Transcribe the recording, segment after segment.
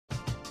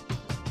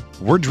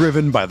We're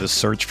driven by the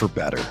search for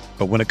better.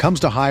 But when it comes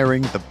to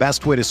hiring, the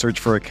best way to search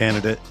for a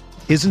candidate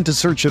isn't to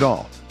search at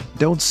all.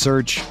 Don't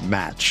search,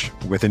 match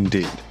with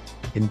Indeed.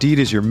 Indeed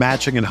is your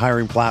matching and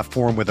hiring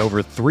platform with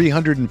over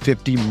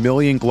 350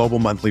 million global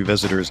monthly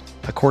visitors,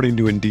 according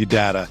to Indeed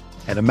data,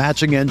 and a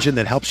matching engine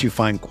that helps you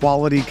find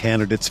quality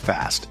candidates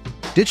fast.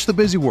 Ditch the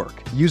busy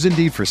work. Use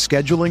Indeed for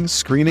scheduling,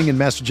 screening, and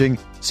messaging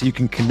so you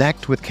can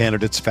connect with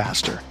candidates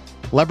faster.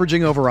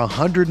 Leveraging over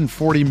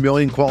 140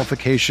 million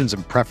qualifications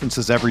and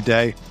preferences every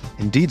day,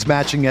 Indeed's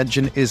matching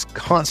engine is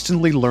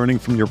constantly learning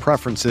from your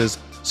preferences,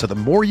 so the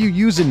more you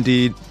use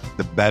Indeed,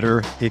 the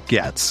better it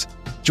gets.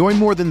 Join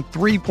more than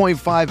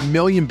 3.5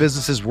 million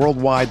businesses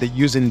worldwide that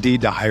use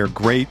Indeed to hire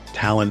great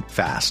talent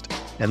fast.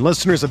 And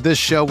listeners of this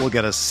show will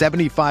get a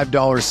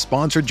 $75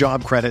 sponsored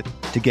job credit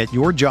to get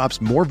your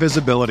jobs more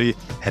visibility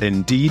at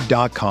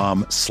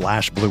Indeed.com/Blue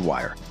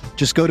Wire.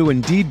 Just go to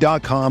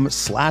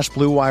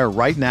Indeed.com/Blue Wire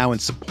right now and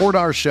support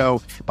our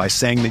show by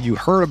saying that you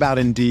heard about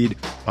Indeed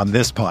on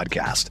this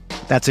podcast.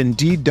 That's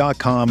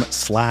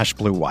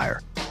Indeed.com/Blue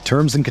Wire.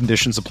 Terms and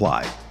conditions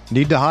apply.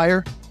 Need to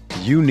hire?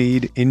 You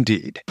need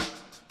Indeed.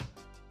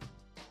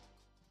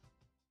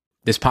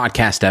 This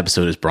podcast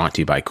episode is brought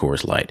to you by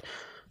Coors Light.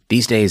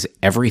 These days,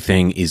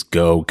 everything is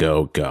go,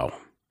 go, go.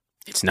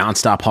 It's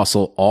nonstop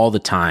hustle all the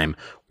time.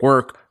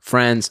 Work,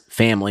 friends,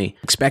 family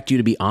expect you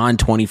to be on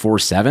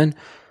 24/7.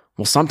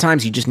 Well,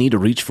 sometimes you just need to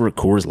reach for a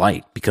Coors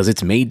Light because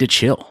it's made to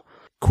chill.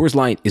 Coors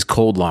Light is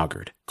cold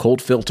lagered,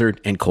 cold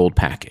filtered, and cold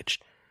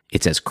packaged.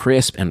 It's as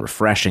crisp and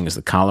refreshing as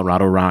the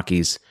Colorado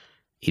Rockies.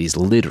 It is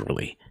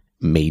literally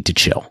made to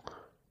chill.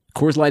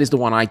 Coors Light is the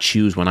one I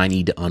choose when I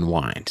need to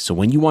unwind. So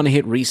when you want to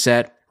hit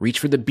reset, reach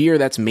for the beer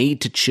that's made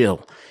to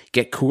chill.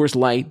 Get Coors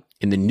Light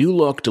in the new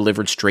look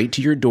delivered straight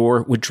to your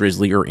door with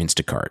Drizzly or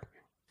Instacart.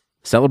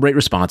 Celebrate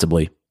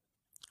responsibly.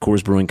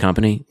 Coors Brewing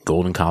Company,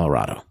 Golden,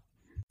 Colorado.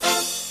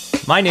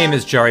 My name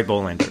is Jari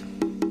Bolander.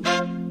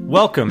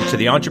 Welcome to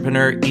the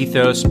Entrepreneur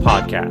Ethos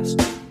Podcast.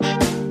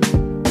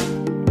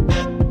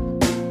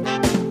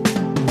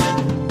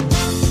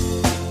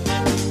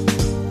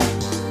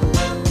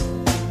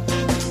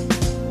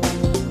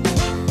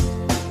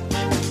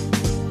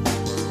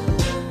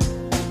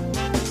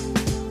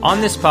 On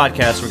this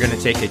podcast, we're going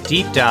to take a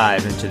deep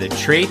dive into the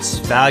traits,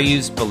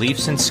 values,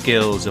 beliefs, and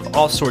skills of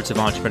all sorts of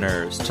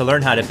entrepreneurs to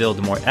learn how to build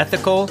a more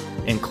ethical,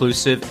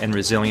 inclusive, and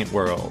resilient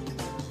world.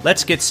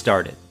 Let's get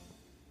started.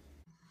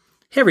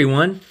 Hey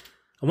everyone,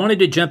 I wanted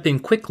to jump in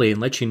quickly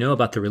and let you know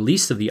about the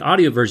release of the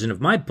audio version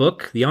of my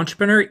book, The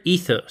Entrepreneur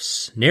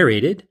Ethos,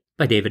 narrated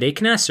by David A.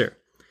 Knesser.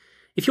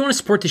 If you want to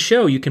support the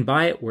show, you can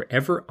buy it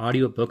wherever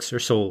audiobooks are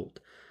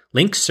sold.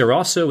 Links are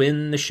also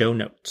in the show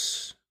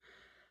notes.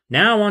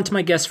 Now on to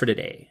my guest for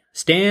today,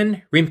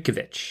 Stan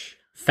Rymkiewicz,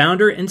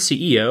 founder and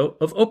CEO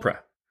of Oprah,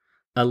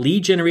 a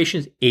lead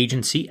generation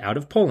agency out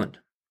of Poland.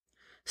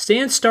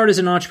 Stan's start as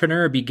an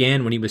entrepreneur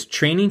began when he was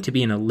training to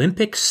be an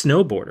Olympic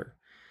snowboarder.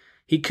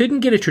 He couldn't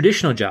get a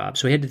traditional job,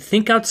 so he had to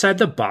think outside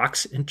the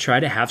box and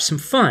try to have some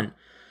fun.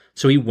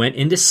 So he went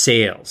into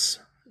sales.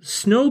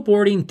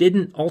 Snowboarding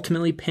didn't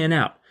ultimately pan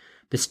out,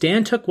 but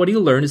Stan took what he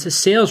learned as a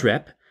sales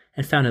rep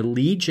and found a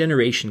lead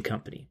generation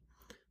company.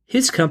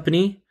 His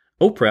company,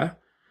 Oprah,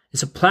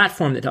 is a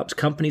platform that helps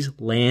companies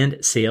land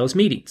sales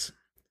meetings.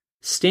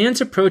 Stan's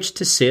approach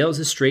to sales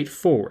is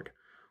straightforward.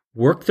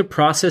 Work the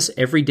process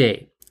every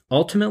day,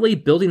 ultimately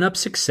building up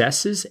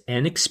successes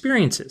and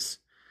experiences.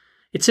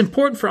 It's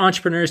important for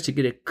entrepreneurs to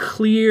get a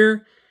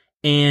clear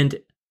and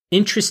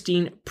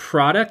interesting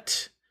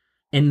product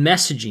and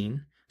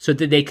messaging so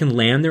that they can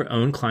land their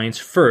own clients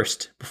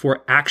first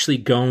before actually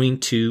going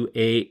to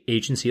an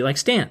agency like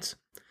Stan's.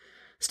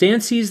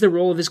 Stan sees the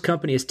role of his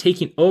company as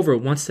taking over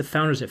once the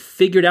founders have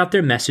figured out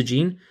their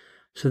messaging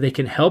so they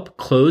can help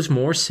close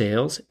more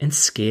sales and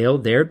scale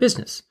their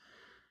business.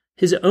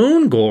 His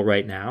own goal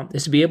right now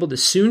is to be able to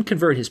soon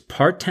convert his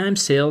part-time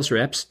sales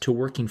reps to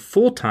working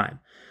full-time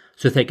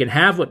so that they can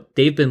have what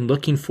they've been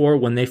looking for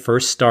when they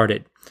first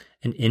started,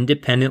 an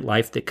independent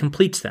life that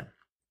completes them.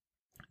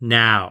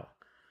 Now,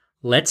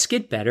 let's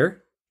get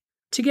better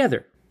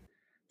together.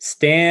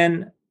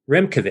 Stan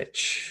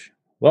Rymkiewicz,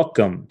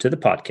 welcome to the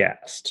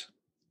podcast.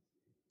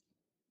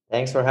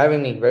 Thanks for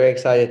having me. Very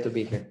excited to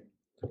be here.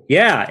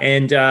 Yeah,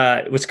 and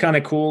what's kind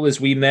of cool is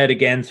we met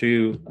again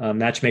through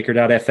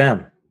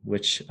Matchmaker.fm,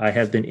 which I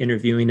have been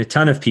interviewing a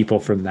ton of people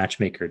from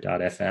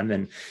Matchmaker.fm,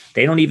 and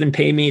they don't even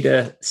pay me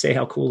to say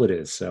how cool it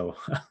is. So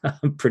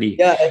I'm pretty...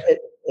 Yeah,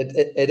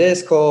 it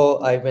is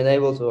cool. I've been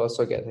able to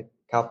also get a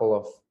couple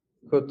of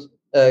good,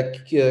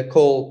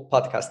 cool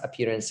podcast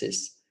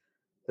appearances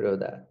through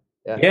that.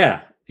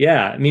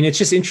 Yeah. I mean, it's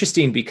just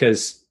interesting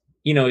because,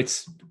 you know,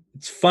 it's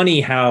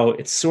funny how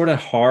it's sort of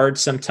hard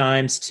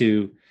sometimes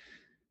to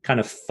kind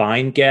of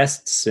find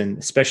guests, and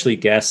especially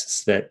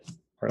guests that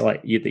are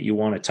like you, that you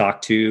want to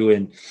talk to.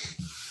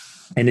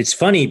 And it's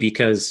funny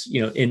because,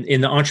 you know,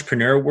 in the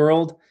entrepreneur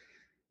world,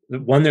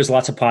 one, there's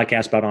lots of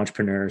podcasts about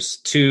entrepreneurs.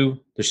 Two,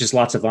 there's just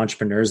lots of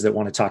entrepreneurs that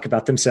want to talk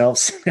about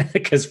themselves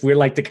because we're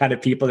like the kind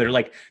of people that are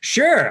like,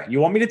 sure, you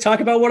want me to talk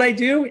about what I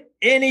do?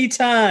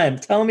 Anytime.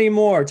 Tell me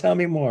more,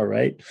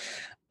 right?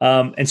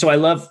 And so I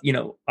love,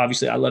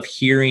 obviously I love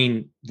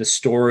hearing the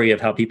story of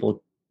how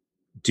people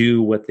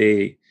do what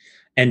they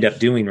end up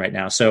doing right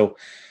now. So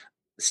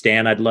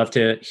Stan, I'd love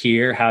to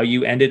hear how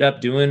you ended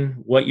up doing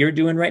what you're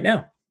doing right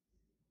now.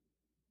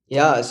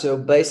 Yeah, so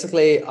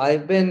basically,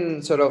 I've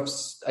been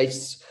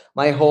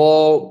my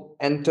whole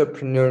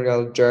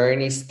entrepreneurial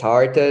journey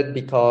started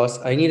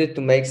because I needed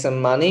to make some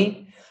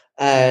money,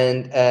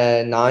 and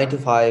a 9 to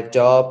 5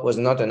 job was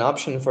not an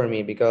option for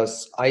me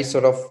because I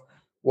sort of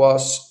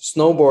was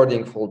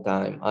snowboarding full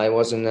time. I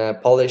was in a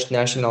Polish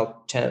national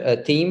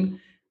team,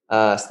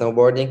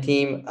 snowboarding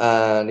team,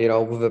 and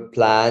with the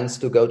plans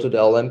to go to the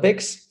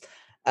Olympics.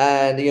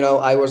 And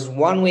I was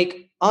 1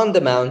 week on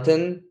the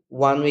mountain,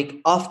 1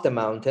 week off the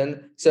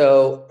mountain,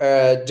 so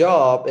a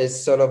job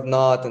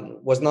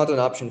was not an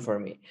option for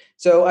me.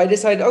 So I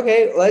decided,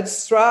 okay,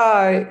 let's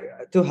try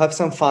to have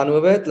some fun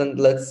with it, and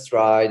let's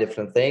try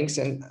different things.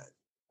 And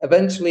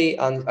eventually,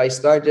 I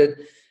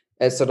started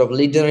as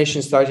lead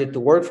generation started to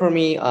work for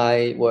me.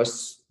 I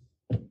was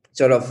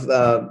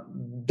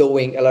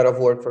doing a lot of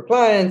work for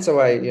clients, so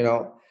I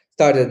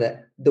started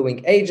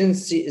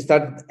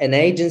started an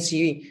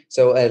agency,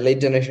 so a lead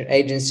generation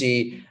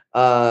agency.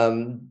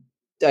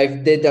 I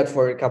did that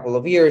for a couple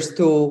of years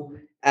too,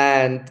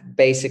 and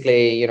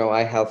basically,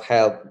 I have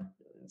helped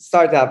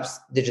startups,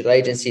 digital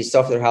agencies,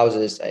 software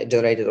houses. I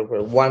generated over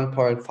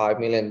 $1.5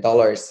 million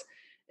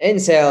in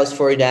sales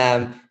for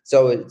them,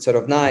 so it's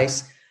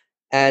nice.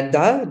 And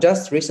that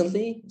just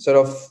recently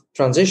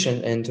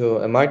transitioned into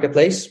a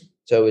marketplace.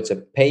 So it's a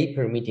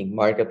pay-per-meeting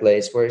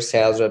marketplace where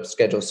sales reps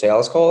schedule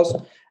sales calls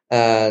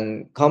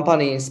and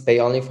companies pay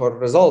only for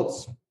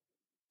results.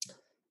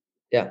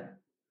 Yeah.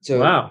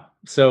 So wow.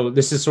 So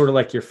this is sort of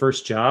like your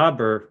first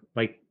job, or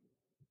like,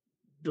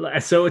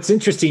 so it's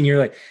interesting. You're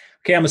like,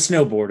 okay, I'm a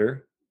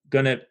snowboarder.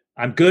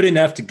 I'm good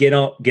enough to get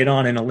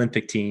on an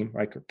Olympic team,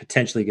 right? Or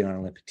potentially get on an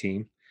Olympic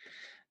team.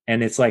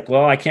 And it's like,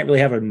 well, I can't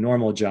really have a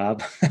normal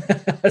job.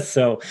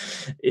 So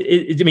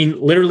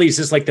literally, is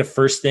this like the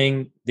first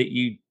thing that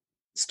you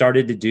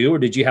started to do, or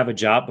did you have a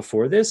job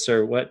before this,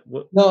 or what?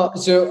 No,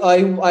 so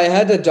I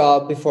had a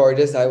job before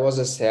this. I was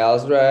a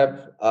sales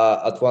rep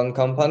at one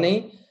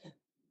company,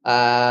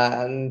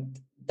 and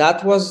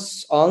that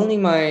was only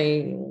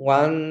my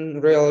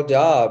one real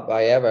job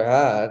I ever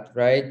had,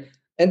 right?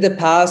 In the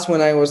past,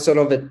 when I was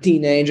a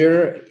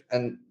teenager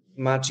and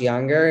much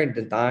younger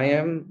than I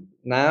am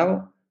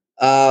now,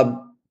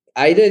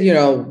 I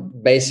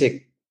did,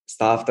 basic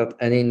stuff that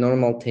any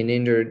normal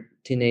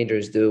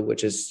teenagers do,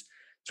 which is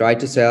try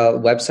to sell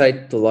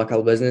website to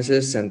local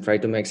businesses and try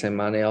to make some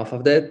money off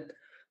of it.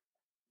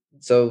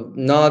 So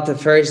not the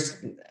first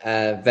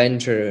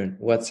venture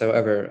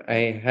whatsoever.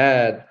 I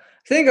had,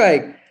 I think,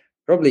 like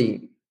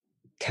probably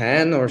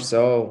 10 or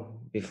so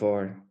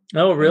before.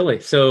 Oh, really?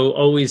 So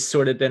always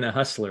sort of been a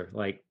hustler,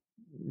 like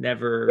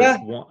never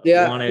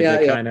wanted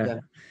to kind of.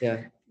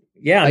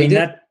 Yeah, I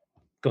mean,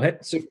 go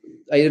ahead. So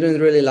I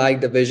didn't really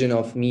like the vision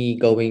of me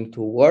going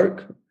to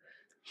work.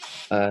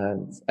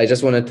 I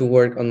just wanted to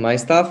work on my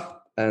stuff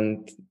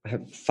and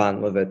have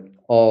fun with it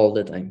all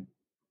the time.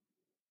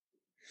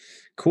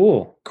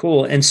 Cool.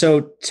 And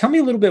so tell me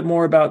a little bit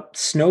more about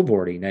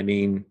snowboarding. I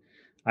mean,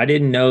 I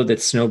didn't know that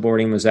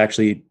snowboarding was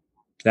actually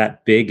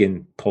that big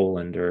in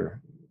Poland or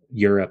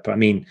Europe. I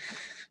mean,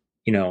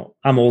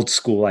 I'm old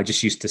school. I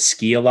just used to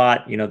ski a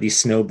lot.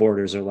 These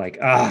snowboarders are like,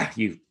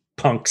 you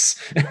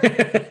punks,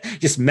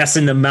 just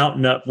messing the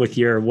mountain up with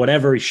your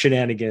whatever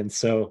shenanigans.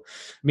 So,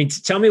 I mean,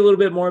 tell me a little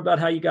bit more about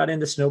how you got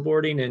into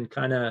snowboarding and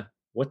kind of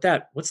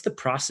what's the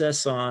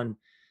process on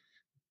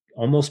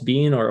almost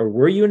being, or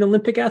were you an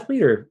Olympic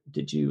athlete, or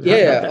did you?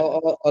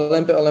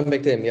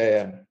 Olympic team.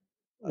 Yeah.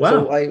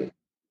 Wow.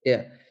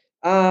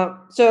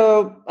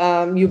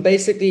 So you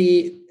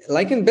basically,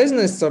 like in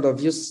business,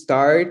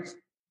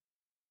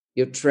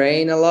 you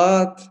train a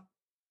lot,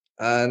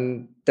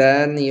 and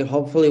then you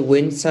hopefully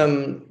win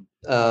some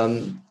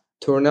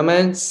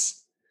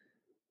tournaments.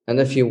 And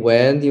if you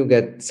win, you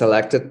get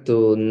selected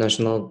to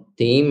national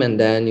team, and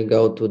then you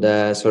go to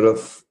the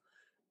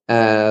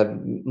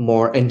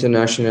more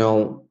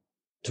international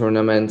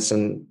tournaments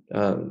and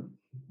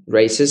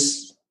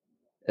races.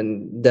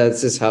 And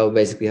that's just how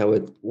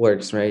it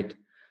works, right?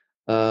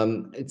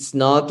 It's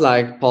not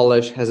like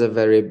Polish has a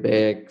very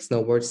big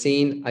snowboard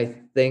scene. I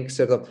think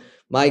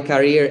my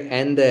career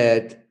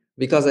ended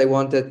because I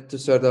wanted to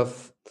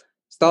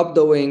stop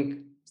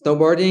doing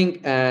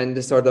snowboarding, and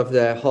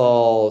the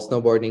whole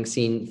snowboarding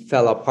scene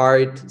fell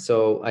apart.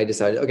 So I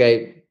decided,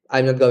 okay,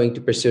 I'm not going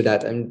to pursue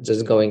that. I'm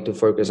just going to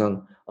focus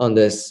on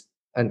this.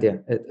 And yeah,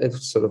 it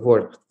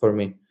worked for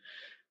me.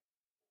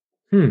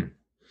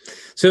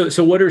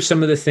 So what are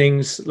some of the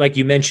things, like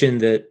you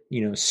mentioned that,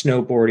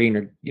 snowboarding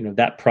or,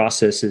 that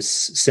process is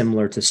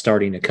similar to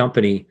starting a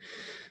company.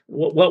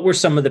 What were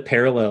some of the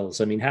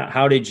parallels? I mean,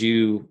 how did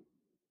you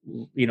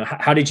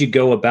how did you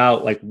go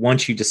about, like,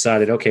 once you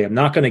decided, okay, I'm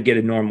not going to get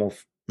a normal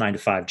 9 to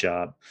 5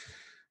 job,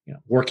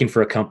 working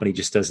for a company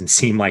just doesn't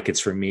seem like it's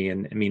for me.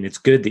 And I mean, it's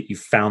good that you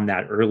found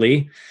that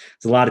early.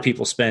 A lot of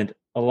people spend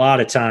a lot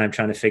of time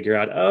trying to figure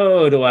out,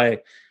 oh, do I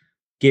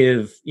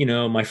give,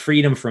 my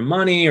freedom for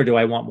money, or do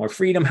I want more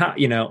freedom?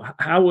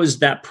 How was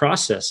that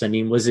process? I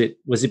mean, was it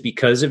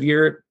because of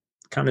your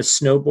kind of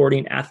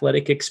snowboarding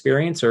athletic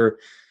experience, or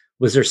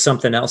was there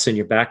something else in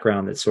your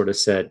background that sort of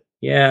said,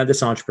 yeah,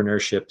 this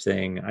entrepreneurship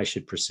thing, I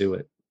should pursue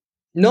it?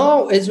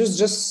 No, it was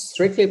just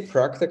strictly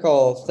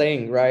practical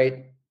thing,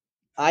 right?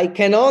 I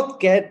cannot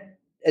get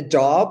a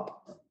job,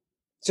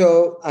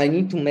 so I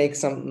need to make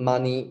some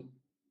money,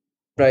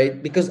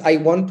 right? Because I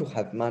want to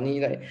have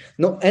money. Right?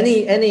 No,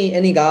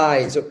 any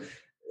guy. So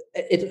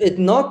it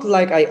not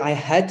like I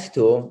had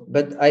to,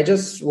 but I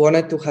just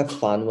wanted to have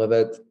fun with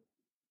it,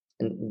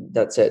 and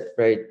that's it,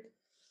 right?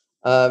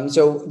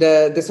 So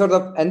the sort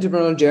of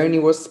entrepreneurial journey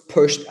was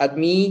pushed at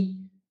me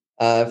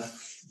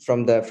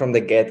from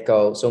the get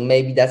go. So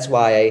maybe that's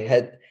why I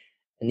had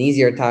an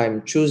easier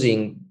time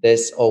choosing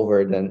this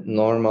over the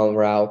normal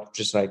route,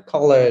 just like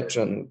college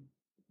and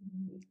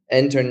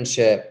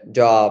internship,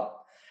 job,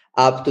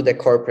 up to the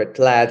corporate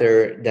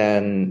ladder,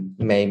 than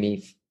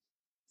maybe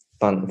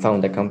find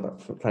the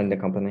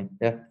company.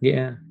 Yeah.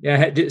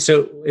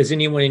 So is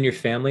anyone in your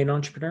family an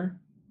entrepreneur?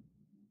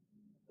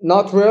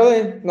 Not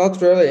really.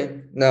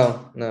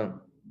 No.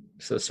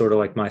 So sort of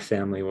like my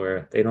family,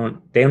 where they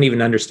don't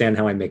even understand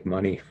how I make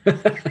money.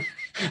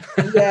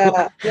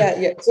 Yeah.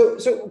 So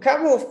a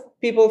couple of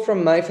people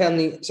from my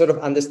family sort of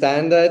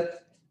understand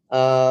that,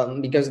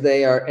 because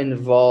they are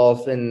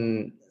involved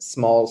in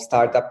small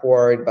startup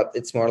world, but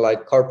it's more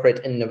like corporate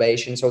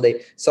innovation. So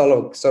they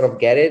sort of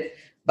get it.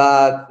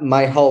 But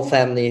my whole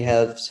family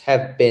have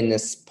been a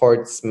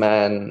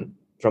sportsman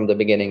from the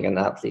beginning, and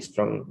at least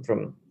from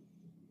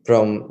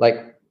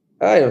like,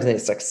 I don't think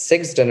it's like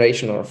 6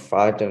 generation or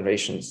 5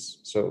 generations.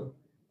 So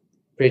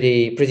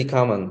pretty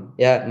common.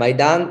 Yeah, my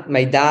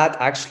dad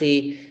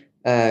actually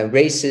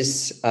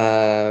races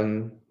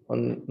on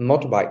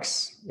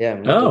motorbikes.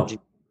 Yeah, Oh,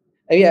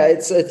 yeah.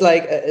 It's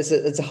like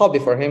it's a hobby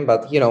for him,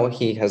 but he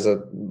has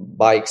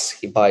bikes.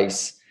 He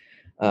buys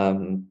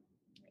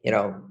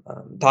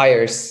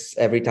tires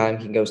every time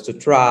he goes to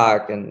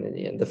track,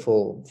 and the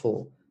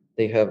full.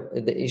 They have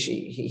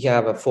he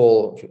have a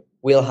full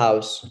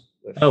wheelhouse.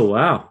 oh,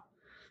 wow.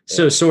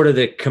 So sort of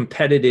the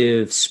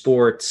competitive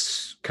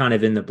sports kind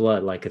of in the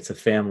blood, like it's a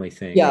family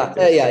thing. Yeah,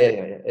 Like yeah.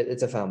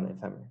 It's a family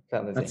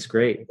That's thing.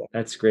 great.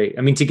 That's great.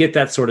 I mean, to get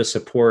that sort of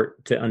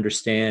support, to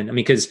understand. I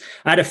mean, because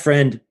I had a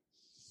friend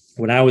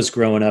when I was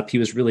growing up, he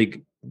was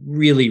really,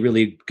 really,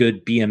 really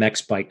good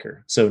BMX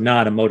biker. So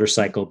not a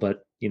motorcycle,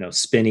 but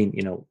spinning,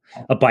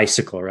 a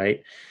bicycle,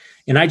 right?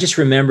 And I just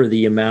remember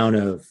the amount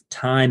of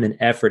time and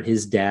effort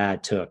his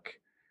dad took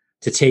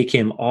to take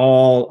him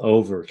all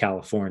over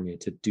California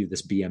to do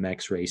this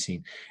BMX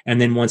racing. And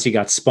then once he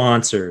got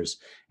sponsors,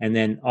 and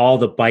then all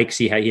the bikes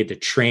he had to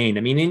train.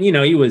 I mean, and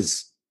he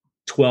was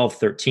 12,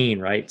 13,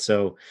 right?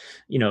 So,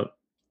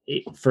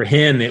 for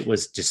him, it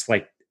was just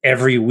like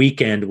every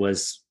weekend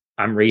was,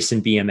 I'm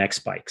racing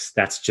BMX bikes.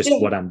 That's just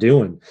what I'm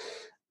doing.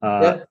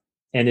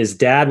 And his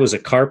dad was a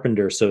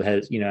carpenter, so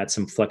had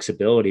some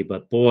flexibility,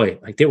 but boy,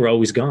 like they were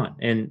always gone.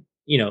 And,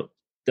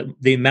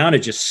 the amount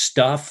of just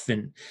stuff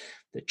and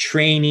the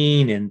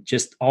training and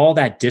just all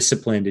that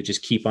discipline to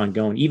just keep on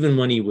going, even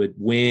when he would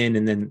win.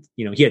 And then,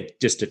 he had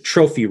just a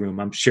trophy room.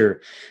 I'm sure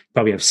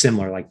probably have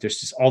similar, like there's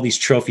just all these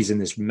trophies in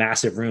this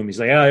massive room. He's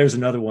like, oh, there's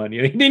another one.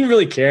 He didn't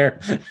really care.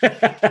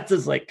 It's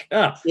just like,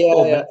 yeah.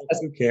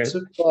 Who cares?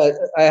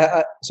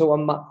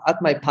 So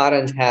at my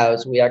parents'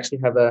 house, we actually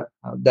have a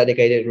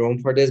dedicated room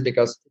for this,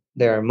 because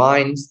they're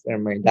mines, they're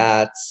my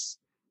dad's,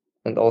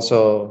 and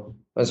also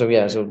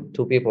so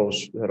two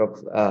people's sort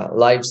of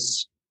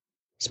lives,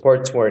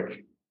 sports work.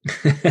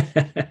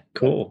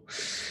 Cool.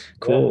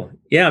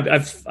 Yeah,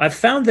 I've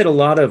found that a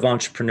lot of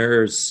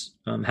entrepreneurs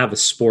have a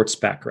sports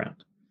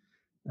background,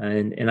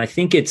 and I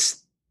think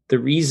it's the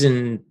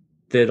reason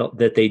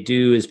that they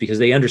do is because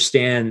they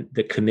understand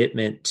the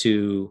commitment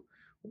to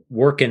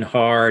working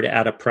hard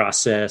at a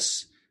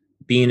process,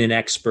 being an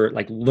expert,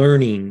 like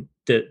learning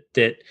that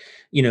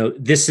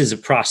this is a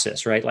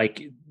process, right?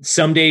 Like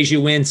some days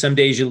you win, some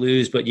days you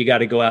lose, but you got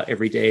to go out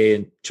every day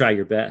and try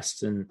your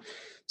best. And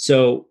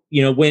so,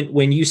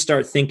 when you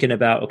start thinking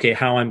about, okay,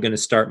 how I'm going to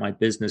start my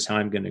business, how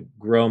I'm going to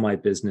grow my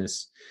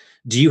business,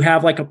 do you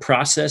have like a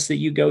process that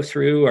you go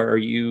through, or are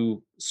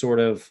you sort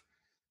of,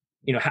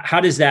 how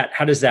does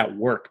that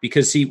work?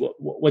 Because see,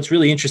 what's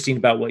really interesting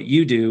about what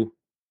you do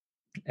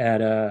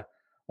at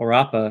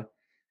Orapa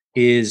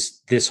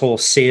is this whole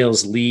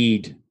sales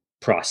lead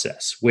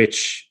process,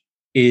 which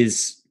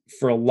is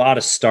for a lot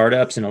of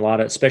startups and a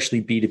lot of,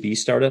 especially B2B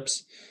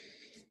startups,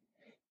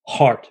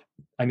 hard.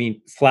 I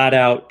mean, flat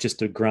out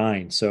just a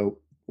grind. So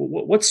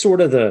what's sort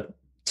of the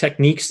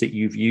techniques that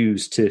you've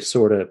used to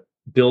sort of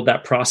build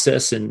that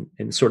process and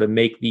sort of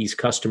make these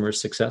customers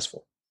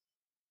successful?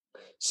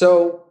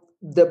 So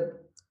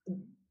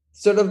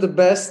sort of the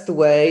best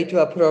way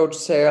to approach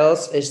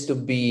sales is to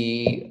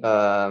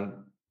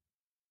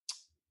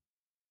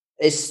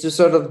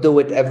sort of do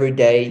it every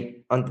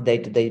day on a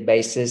day-to-day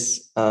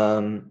basis.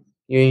 You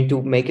need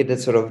to make it a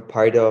sort of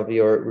part of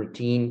your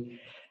routine.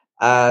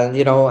 And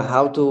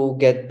how to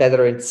get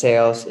better at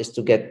sales is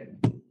to get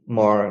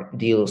more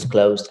deals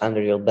closed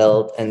under your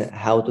belt. And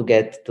how to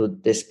get to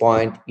this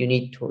point, you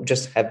need to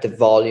just have the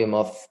volume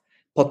of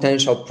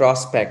potential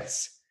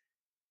prospects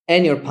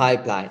in your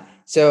pipeline.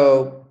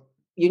 So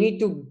you need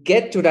to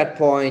get to that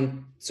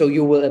point so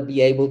you will be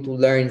able to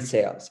learn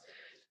sales.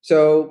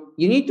 So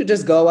you need to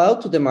just go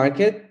out to the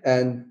market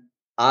and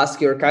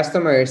ask your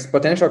customers,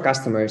 potential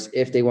customers,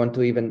 if they want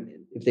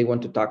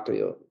to talk to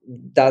you.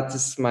 That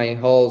is my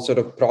whole sort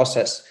of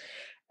process.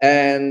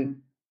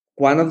 And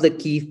one of the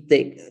key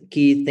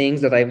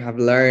things that I have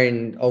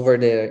learned over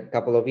the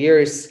couple of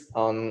years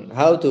on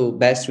how to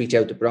best reach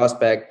out to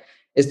prospect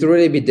is to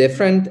really be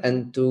different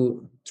and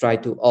to try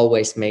to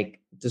always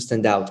to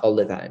stand out all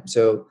the time.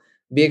 So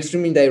be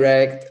extremely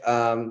direct.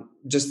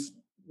 Just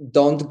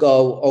don't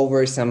go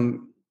over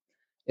some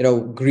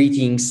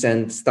greetings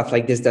and stuff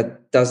like this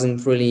that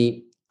doesn't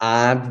really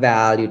add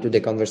value to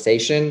the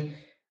conversation.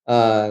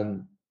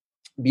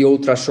 Be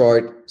ultra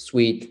short,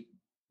 sweet,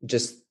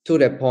 just to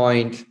the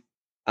point.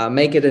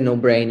 Make it a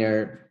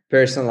no-brainer,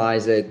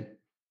 personalize it,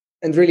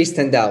 and really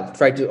stand out.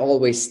 Try to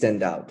always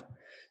stand out.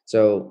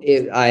 So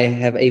I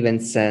have even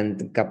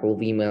sent a couple of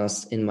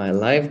emails in my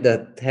life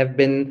that have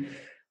been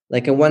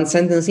like a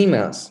one-sentence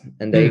emails,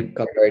 and they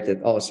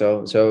converted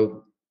also.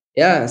 So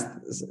yeah,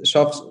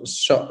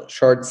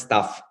 short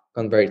stuff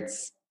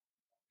converts.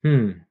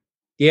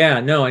 Yeah,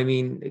 no, I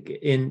mean,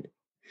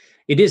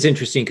 it is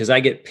interesting because I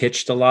get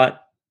pitched a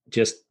lot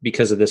just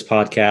because of this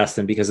podcast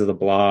and because of the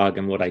blog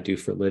and what I do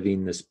for a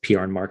living, this PR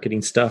and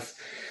marketing stuff.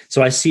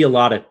 So I see a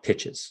lot of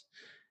pitches,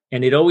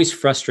 and it always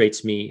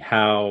frustrates me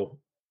how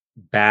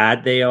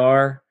bad they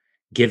are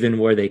given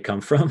where they come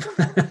from.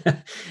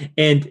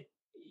 And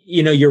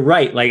you're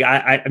right. Like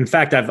I in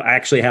fact, I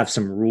actually have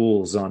some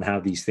rules on how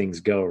these things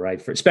go,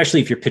 right?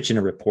 Especially if you're pitching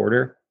a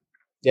reporter.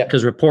 Yeah.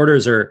 Because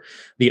reporters are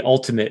the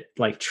ultimate,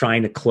 like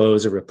trying to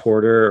close a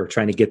reporter or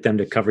trying to get them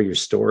to cover your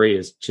story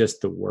is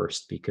just the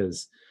worst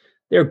because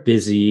they're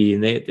busy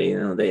and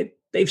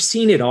they've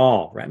seen it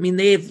all, right? I mean,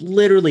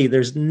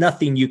 there's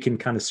nothing you can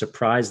kind of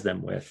surprise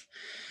them with.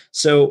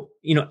 So,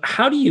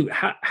 how do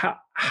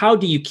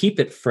you keep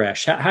it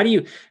fresh? How do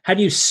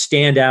you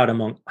stand out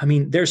among, I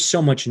mean, there's so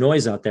much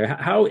noise out there.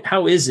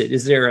 How is it?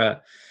 Is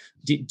there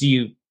do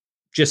you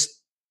just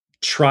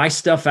try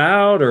stuff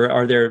out, or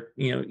are there,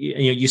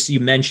 you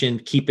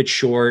mentioned keep it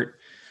short,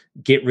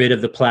 get rid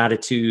of the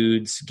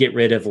platitudes, get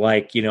rid of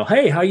like,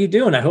 hey, how you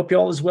doing? I hope you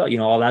all is well,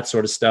 all that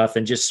sort of stuff,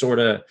 and just sort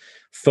of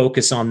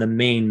focus on the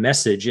main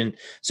message. And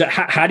so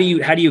how do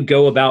you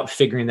go about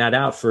figuring that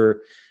out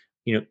for,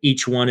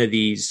 each one of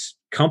these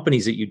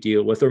companies that you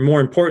deal with, or more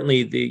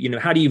importantly,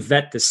 how do you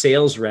vet the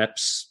sales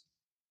reps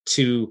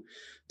to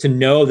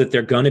know that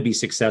they're going to be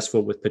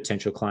successful with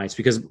potential clients?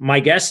 Because my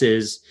guess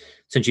is,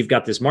 since you've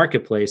got this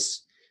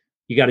marketplace,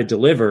 you got to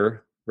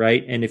deliver,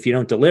 right? And if you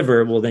don't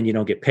deliver, well, then you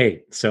don't get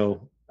paid.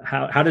 So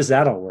how does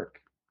that all work?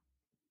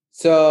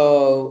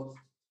 So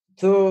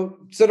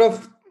to sort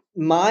of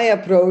my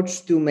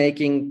approach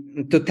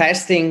to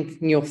testing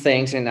new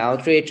things in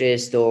outreach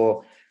is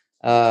to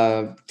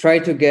try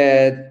to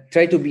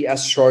be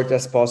as short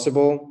as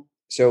possible.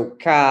 So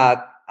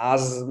cut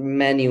as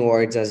many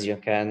words as you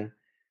can,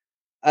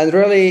 and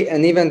really,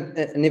 and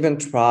even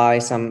try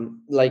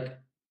some like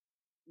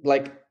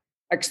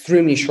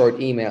extremely short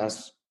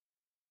emails,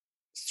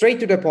 straight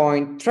to the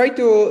point. Try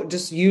to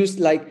just use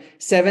like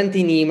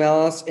 17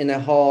 words in a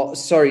whole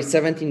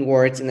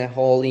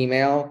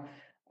email.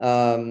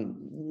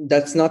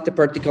 That's not the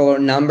particular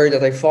number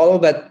that I follow,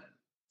 but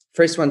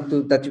first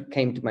one that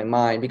came to my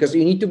mind, because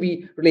you need to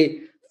be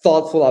really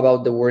thoughtful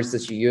about the words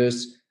that you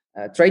use.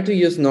 Try to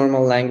use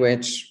normal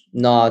language,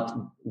 not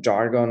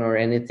jargon or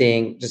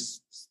anything,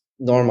 just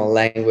normal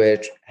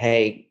language.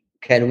 Hey,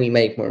 can we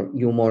make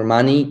you more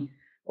money?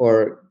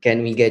 Or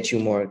can we get you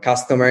more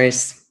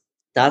customers?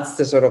 That's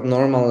the sort of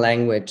normal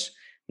language,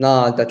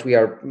 not that we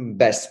are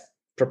best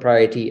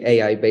proprietary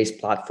AI-based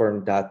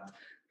platform that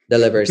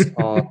delivers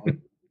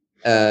on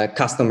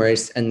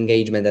customers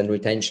engagement and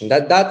retention.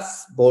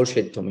 That's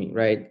bullshit to me,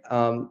 right?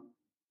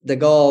 The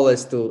goal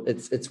is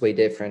it's way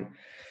different.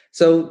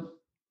 So,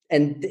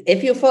 and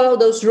if you follow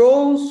those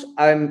rules,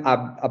 I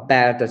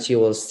bet that you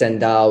will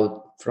stand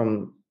out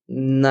from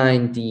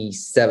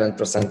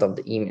 97% of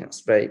the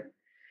emails, right?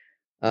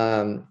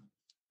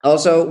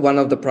 Also, one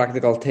of the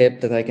practical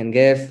tips that I can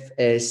give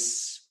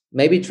is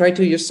maybe try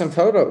to use some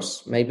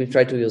photos, maybe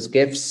try to use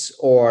GIFs,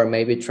 or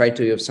maybe try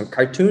to use some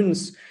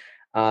cartoons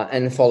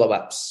and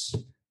follow-ups,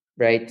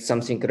 right?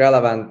 Something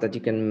relevant that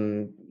you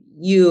can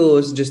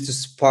use just to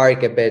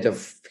spark a bit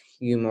of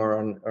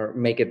humor or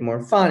make it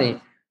more funny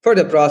for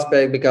the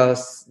prospect,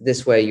 because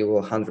this way you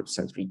will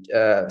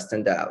 100%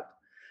 stand out.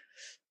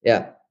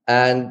 Yeah.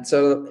 And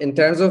so in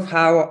terms of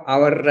how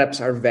our reps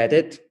are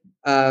vetted,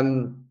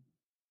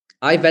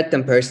 I vet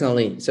them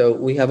personally. So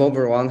we have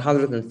over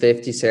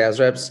 150 sales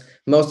reps.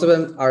 Most of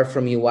them are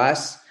from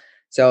US.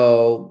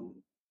 So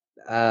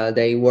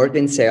they work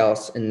in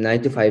sales in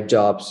 9 to 5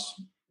 jobs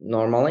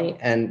normally.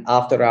 And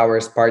after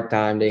hours,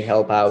 part-time, they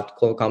help out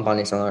cool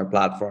companies on our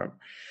platform.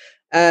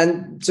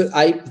 And so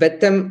I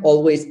vet them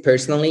always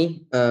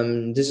personally.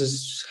 This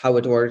is how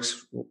it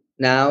works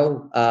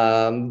now.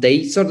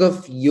 They sort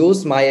of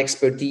use my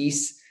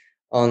expertise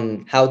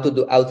on how to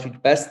do outreach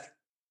best.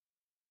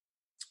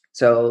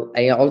 So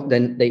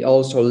then they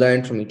also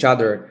learn from each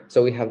other.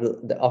 So we have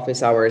the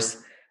office hours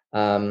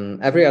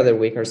every other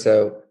week or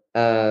so,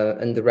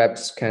 and the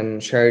reps can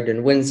share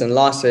their wins and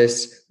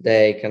losses.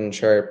 They can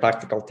share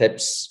practical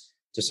tips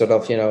to sort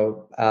of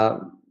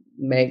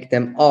make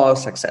them all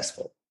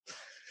successful.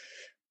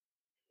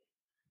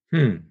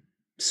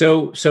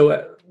 So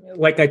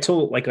like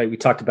we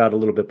talked about a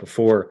little bit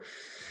before,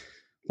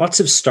 lots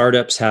of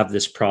startups have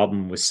this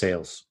problem with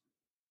sales.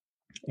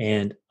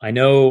 And I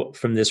know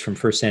from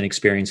firsthand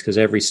experience, because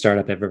every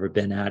startup I've ever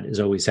been at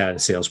has always had a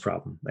sales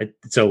problem.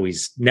 It's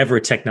always never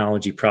a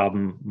technology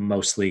problem.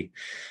 Mostly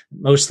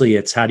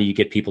it's how do you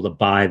get people to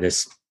buy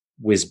this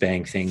whiz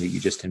bang thing that you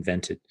just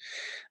invented?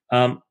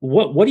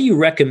 What do you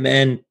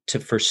recommend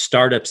for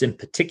startups in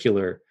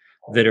particular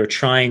that are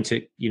trying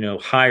to,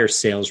 hire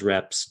sales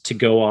reps to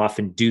go off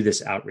and do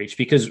this outreach?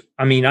 Because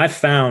I've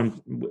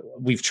found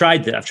I've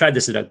tried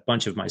this at a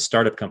bunch of my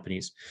startup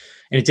companies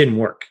and it didn't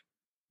work.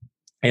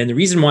 And the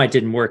reason why it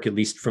didn't work, at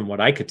least from what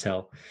I could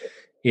tell,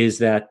 is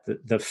that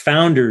the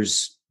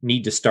founders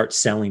need to start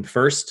selling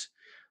first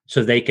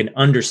so they can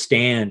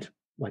understand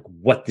like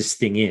what this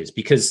thing is.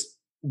 Because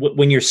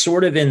when you're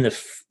sort of in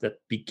the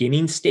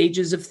beginning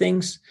stages of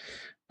things,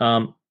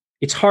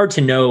 it's hard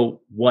to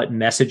know what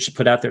message to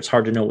put out there. It's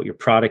hard to know what your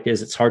product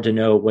is. It's hard to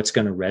know what's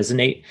going to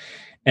resonate.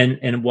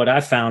 And what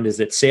I found is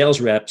that sales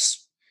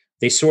reps,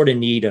 they sort of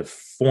need a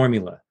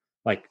formula.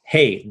 Like,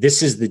 hey,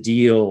 this is the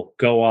deal.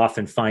 Go off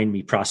and find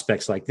me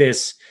prospects like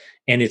this.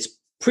 And it's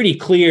pretty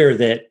clear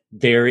that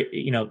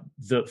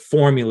the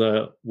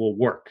formula will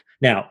work.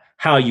 Now,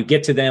 how you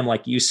get to them,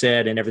 like you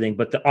said, and everything,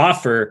 but the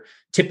offer,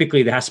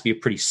 typically there has to be a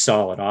pretty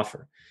solid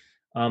offer.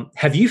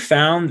 Have you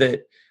found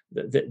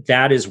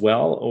that as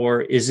well?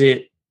 Or is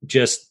it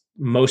just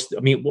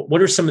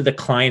what are some of the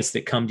clients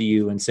that come to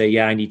you and say,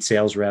 yeah, I need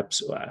sales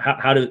reps?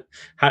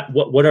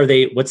 What are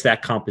they? What's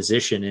that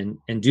composition?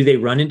 And do they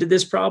run into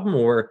this problem,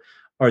 or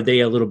are they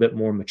a little bit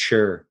more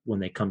mature when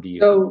they come to you?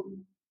 So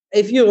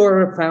if you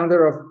are a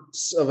founder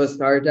of a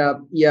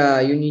startup, yeah,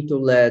 you need to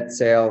lead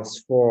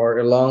sales for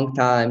a long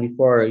time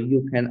before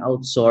you can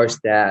outsource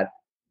that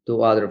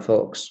to other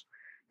folks.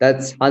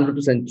 That's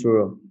 100%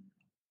 true.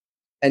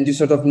 And you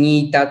sort of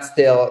need that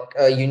still,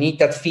 you need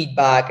that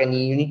feedback, and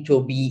you need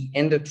to be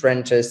in the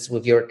trenches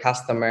with your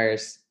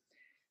customers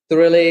to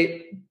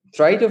really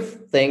try to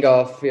think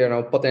of,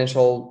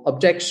 potential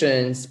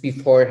objections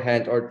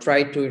beforehand, or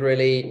try to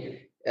really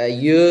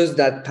use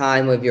that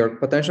time with your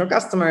potential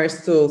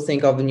customers to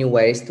think of new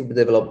ways to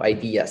develop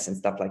ideas and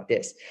stuff like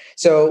this.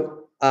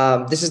 So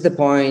this is the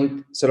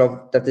point sort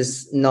of that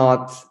is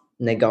not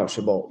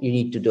negotiable. You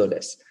need to do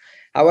this.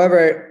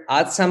 However,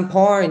 at some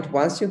point,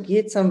 once you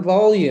get some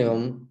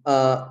volume,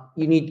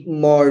 you need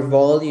more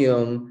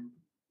volume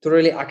to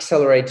really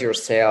accelerate your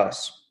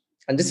sales.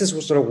 And this is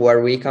sort of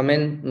where we come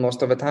in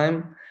most of the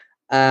time.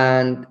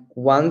 And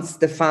once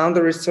the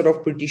founder is sort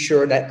of pretty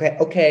sure that,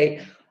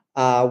 okay,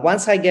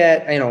 once I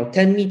get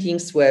 10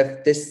 meetings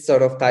with this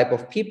sort of type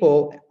of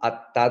people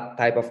at that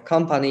type of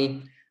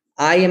company,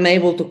 I am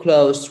able to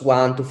close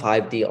 1 to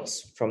 5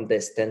 deals from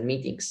these 10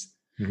 meetings.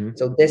 Mm-hmm.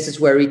 So this is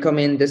where we come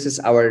in. This is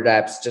our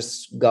reps.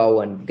 Just go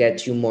and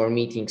get you more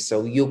meetings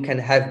so you can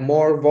have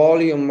more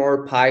volume,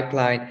 more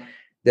pipeline,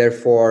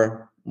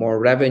 therefore more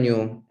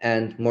revenue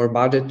and more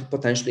budget to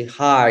potentially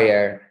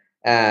hire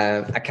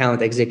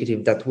account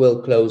executive that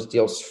will close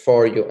deals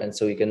for you. And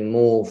so you can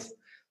move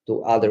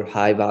to other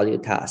high value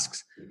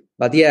tasks.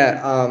 But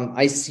yeah,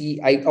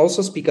 I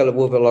also speak with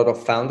a lot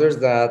of founders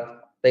that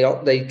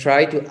they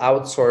try to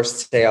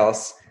outsource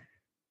sales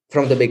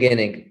from the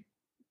beginning.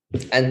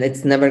 And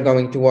it's never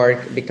going to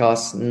work,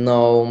 because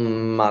no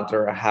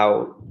matter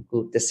how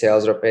good the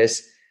sales rep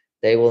is,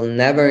 they will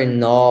never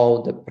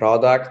know the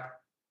product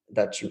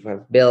that you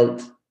have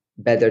built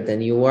better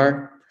than you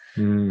are.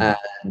 And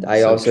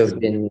I also have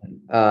been,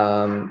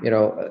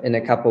 in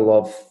a couple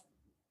of,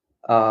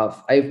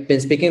 I've been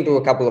speaking to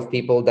a couple of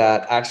people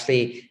that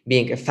actually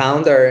being a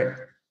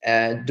founder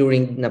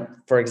during,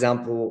 for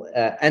example,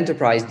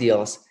 enterprise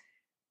deals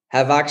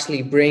have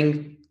actually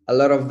bring a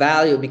lot of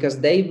value,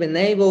 because they've been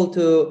able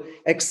to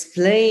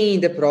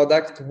explain the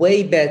product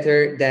way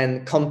better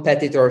than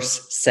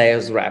competitors'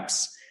 sales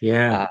reps.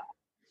 Yeah.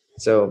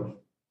 So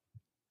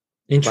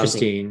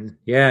interesting.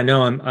 Yeah.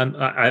 No,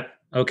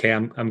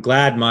 I'm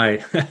glad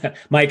my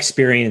my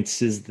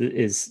experience is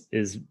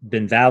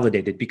been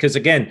validated, because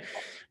again,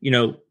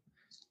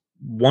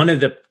 one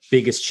of the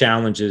biggest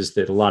challenges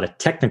that a lot of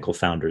technical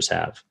founders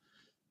have,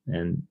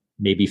 and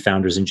maybe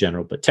founders in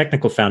general, but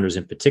technical founders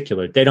in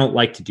particular, they don't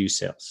like to do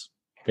sales.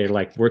 They're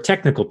like, we're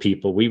technical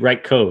people. We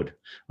write code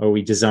or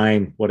we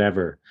design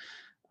whatever.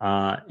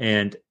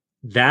 And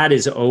that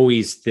is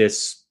always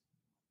this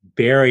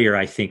barrier,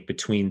 I think,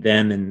 between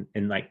them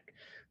and like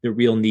the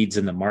real needs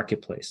in the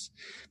marketplace.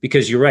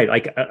 Because you're right,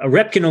 like a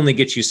rep can only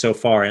get you so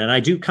far. And I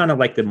do kind of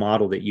like the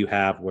model that you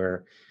have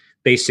where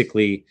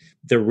basically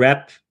the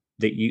rep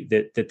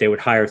that they would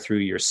hire through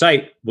your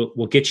site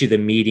will get you the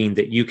meeting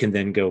that you can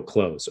then go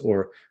close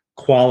or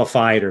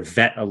qualify it or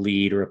vet a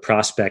lead or a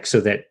prospect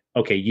so that,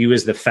 okay, you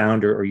as the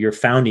founder or your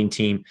founding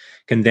team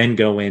can then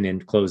go in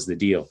and close the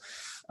deal.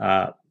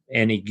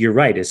 And you're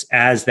right,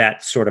 as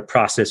that sort of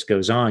process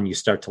goes on, you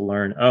start to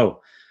learn,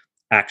 oh,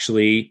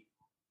 actually,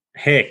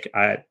 heck,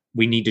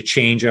 we need to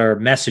change our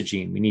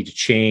messaging. We need to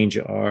change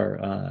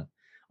our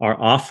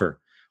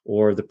offer,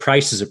 or the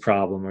price is a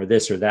problem, or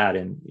this or that.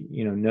 And,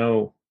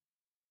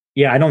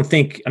 I don't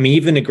think,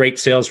 even a great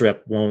sales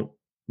rep won't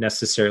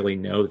necessarily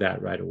know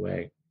that right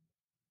away.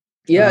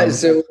 Yeah.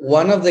 So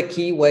one of the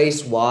key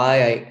ways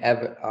why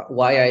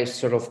I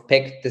sort of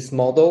picked this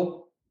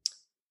model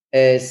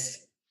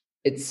is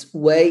it's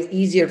way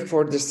easier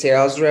for the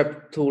sales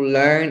rep to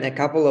learn a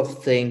couple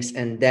of things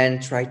and then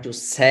try to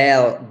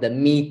sell the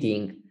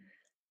meeting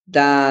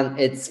than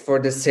it's for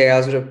the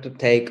sales rep to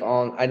take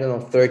on,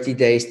 30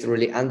 days to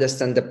really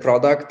understand the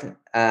product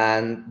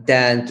and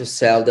then to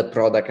sell the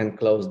product and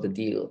close the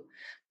deal.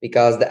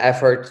 Because the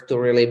effort to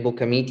really book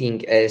a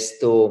meeting is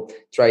to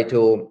try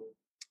to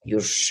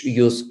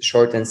use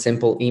short and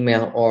simple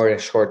email or a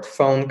short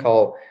phone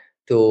call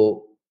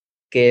to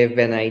give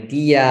an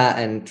idea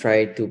and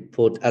try to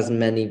put as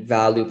many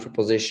value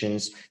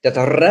propositions that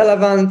are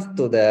relevant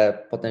to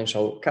the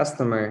potential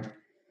customer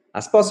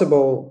as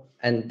possible,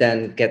 and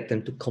then get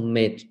them to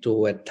commit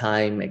to a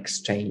time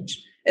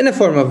exchange in the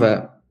form of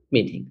a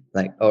meeting,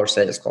 like our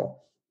sales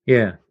call.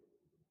 Yeah.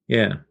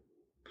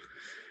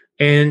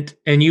 And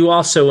you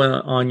also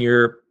on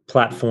your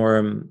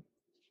platform,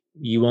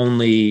 you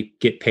only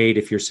get paid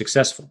if you're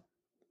successful,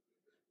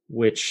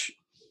 which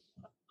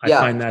I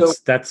find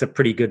that's a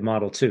pretty good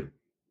model too.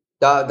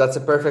 That's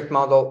a perfect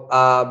model.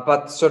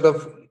 But sort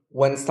of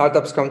when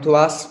startups come to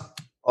us,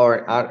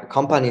 or our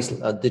companies,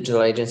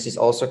 digital agencies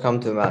also come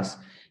to us,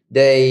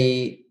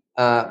 we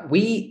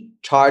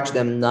charge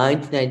them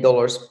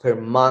 $99 per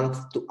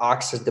month to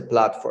access the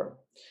platform,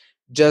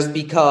 just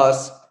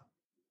because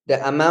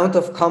the amount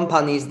of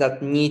companies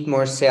that need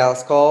more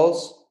sales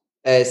calls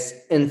is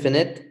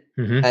infinite.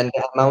 Mm-hmm. And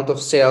the amount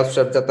of sales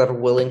reps that are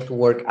willing to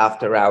work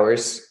after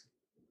hours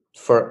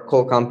for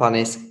call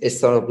companies is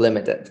sort of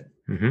limited.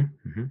 Mm-hmm.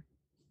 Mm-hmm.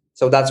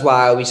 So that's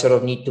why we sort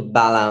of need to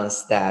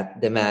balance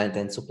that demand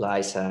and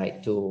supply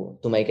side to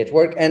make it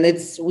work. And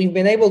we've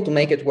been able to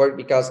make it work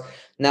because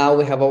now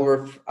we have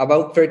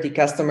about 30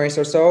 customers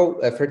or so,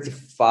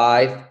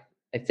 35,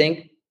 I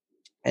think,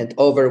 and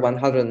over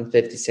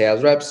 150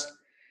 sales reps.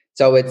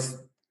 So it's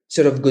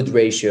sort of good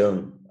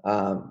ratio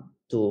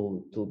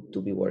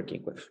to be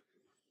working with.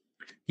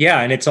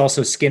 Yeah, and it's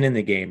also skin in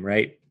the game,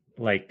 right?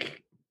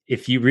 Like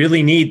if you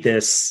really need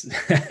this,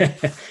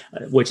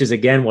 which is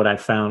again what I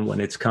found when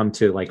it's come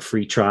to like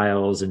free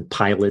trials and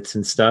pilots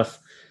and stuff,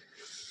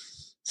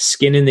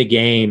 skin in the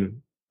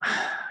game,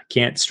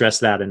 can't stress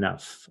that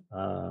enough.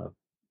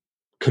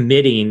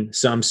 Committing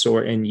some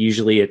sort, and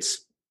usually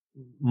it's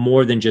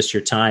more than just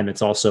your time.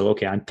 It's also,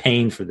 okay, I'm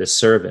paying for this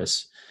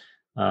service.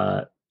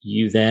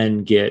 You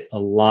then get a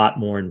lot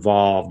more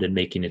involved in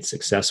making it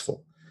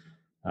successful.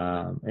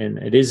 And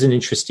it is an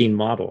interesting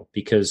model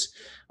because,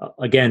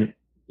 again,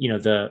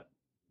 the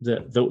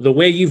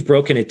way you've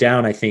broken it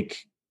down, I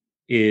think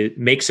it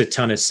makes a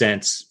ton of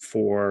sense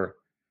for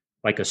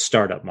like a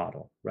startup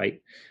model,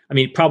 right? I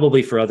mean,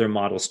 probably for other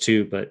models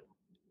too, but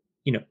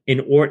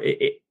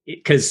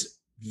because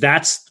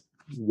that's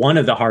one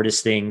of the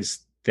hardest things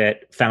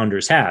that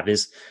founders have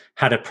is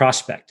how to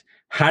prospect,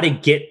 how to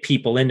get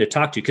people in to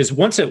talk to. Because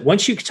once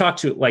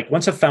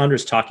a founder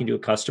is talking to a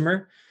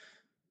customer,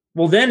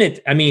 well, then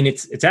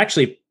it's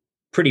actually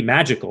pretty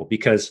magical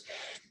because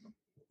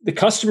the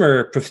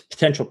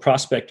potential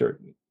prospect or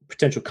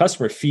potential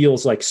customer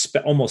feels like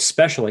almost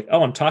special. Like,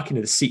 oh, I'm talking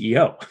to the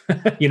CEO.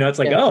 It's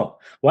like, oh,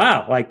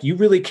 wow, like you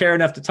really care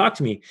enough to talk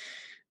to me.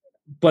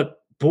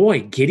 But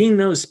boy, getting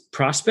those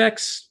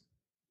prospects,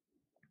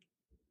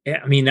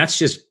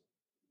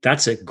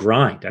 that's a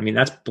grind.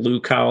 That's blue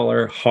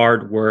collar,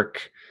 hard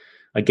work.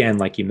 Again,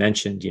 like you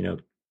mentioned,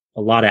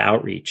 a lot of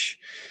outreach.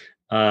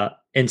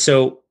 And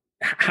so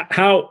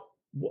how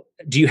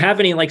do you have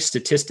any like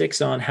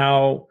statistics on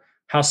how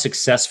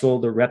successful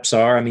the reps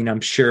are?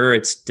 I'm sure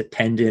it's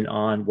dependent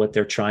on what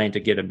they're trying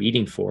to get a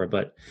meeting for,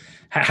 but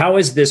how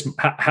is this,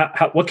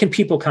 what can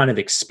people kind of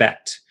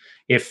expect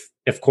if,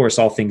 of course,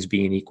 all things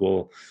being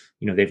equal,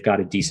 they've got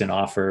a decent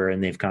offer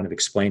and they've kind of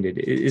explained it.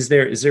 Is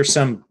there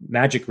some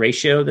magic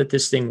ratio that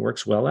this thing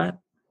works well at?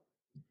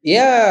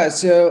 Yeah.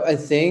 So I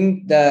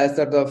think that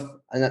sort of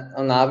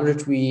on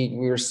average,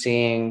 we're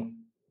seeing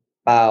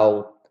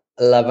about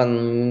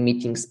 11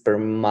 meetings per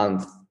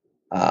month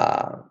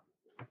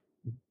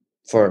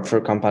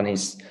for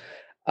companies.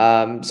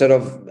 sort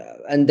of,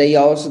 and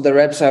the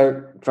reps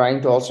are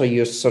trying to also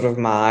use sort of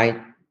my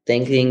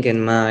thinking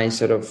and my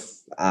sort of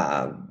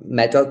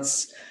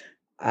methods,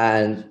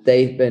 and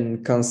they've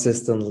been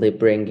consistently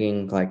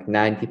bringing like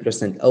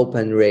 90%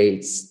 open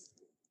rates,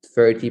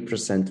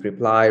 30%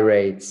 reply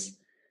rates.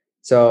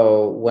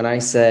 So when I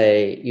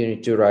say you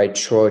need to write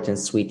short and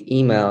sweet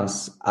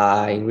emails,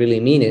 I really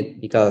mean it,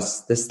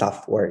 because this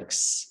stuff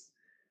works.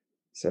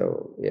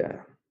 So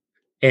yeah.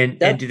 And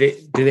do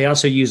they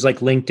also use like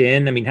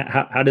LinkedIn? I mean,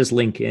 how does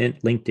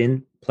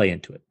LinkedIn play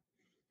into it?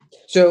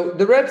 So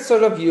the reps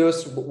sort of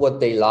use what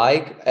they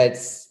like.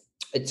 It's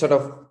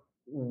the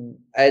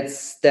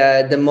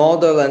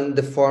model and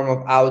the form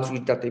of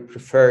outreach that they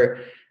prefer,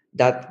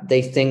 that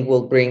they think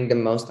will bring the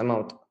most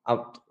amount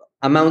of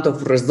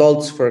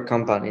results for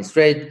companies,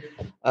 right?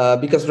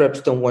 Because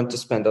reps don't want to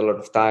spend a lot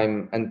of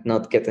time and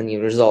not get any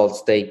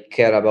results. They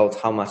care about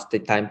how much the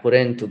time put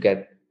in to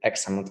get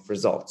X amount of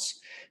results.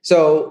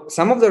 So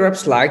some of the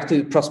reps like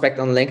to prospect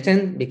on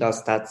LinkedIn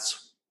because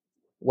that's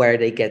where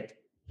they get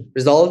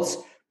results,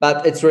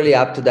 but it's really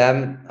up to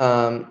them.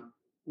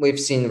 We've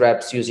seen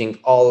reps using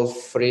all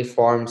three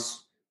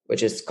forms,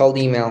 which is cold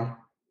email,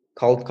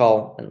 cold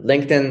call, and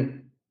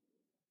LinkedIn,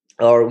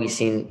 or we've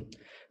seen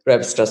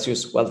reps just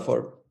use web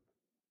form.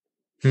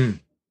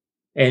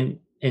 And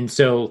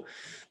so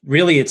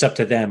really it's up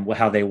to them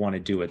how they want to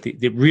do it.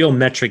 The real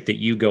metric that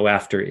you go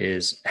after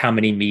is how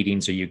many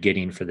meetings are you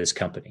getting for this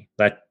company.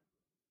 But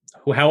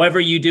however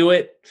you do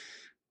it,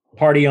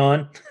 party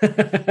on.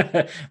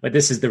 But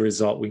this is the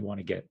result we want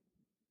to get.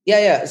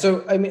 Yeah.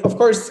 So, I mean, of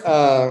course,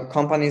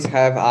 companies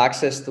have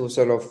access to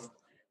sort of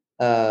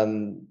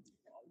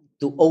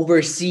to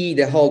oversee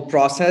the whole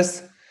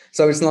process.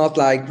 So it's not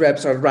like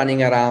reps are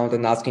running around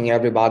and asking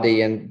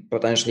everybody and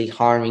potentially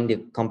harming the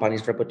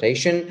company's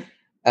reputation.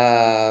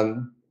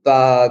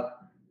 But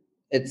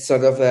it's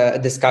sort of a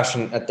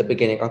discussion at the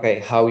beginning. Okay,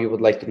 how you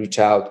would like to reach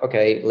out.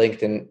 Okay,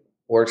 LinkedIn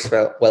works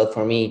well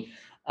for me.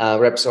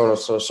 Reps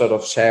also sort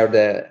of share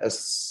the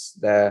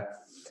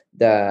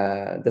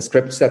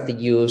scripts that they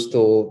use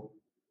to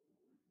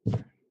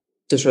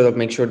sort of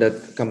make sure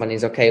that company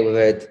is okay with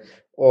it,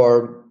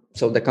 or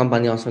so the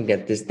company also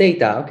get this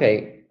data.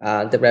 Okay,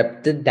 the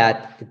rep did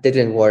that, it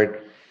didn't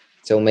work,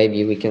 so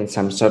maybe we can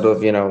some sort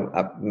of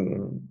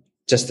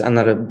just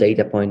another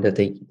data point that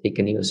they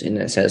can use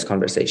in sales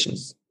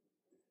conversations.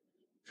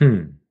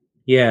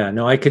 Yeah,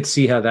 no, I could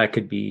see how that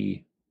could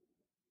be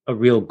a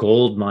real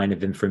gold mine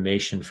of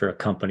information for a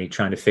company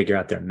trying to figure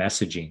out their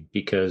messaging,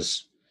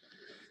 because,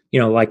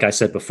 like I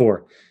said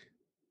before,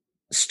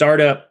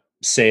 startup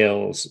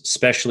sales,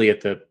 especially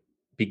at the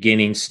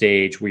beginning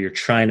stage where you're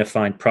trying to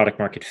find product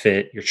market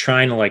fit, you're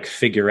trying to like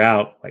figure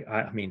out, like,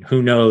 I mean,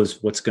 who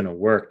knows what's going to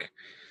work.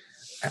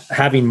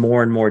 Having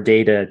more and more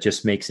data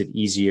just makes it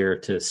easier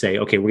to say,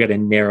 okay, we got to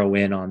narrow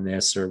in on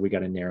this, or we got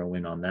to narrow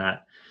in on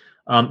that.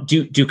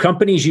 Do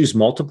companies use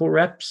multiple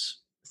reps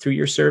through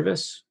your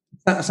service?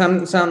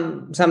 Some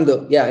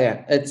do.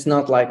 Yeah. It's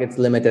not like it's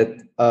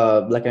limited.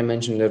 Like I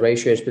mentioned, the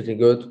ratio is pretty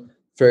good,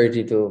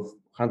 30 to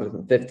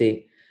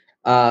 150.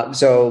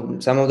 So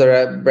some of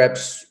the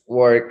reps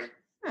work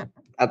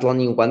at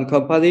only one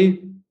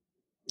company,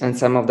 and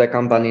some of the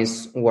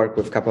companies work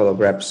with a couple of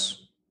reps.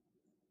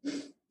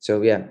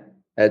 So yeah,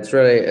 it's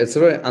really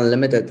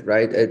unlimited,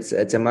 right? It's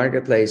a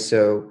marketplace.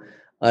 So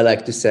I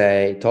like to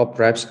say top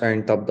reps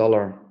earn top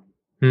dollar.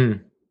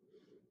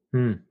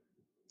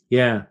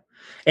 Yeah.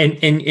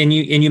 And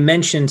you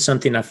mentioned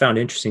something I found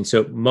interesting.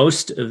 So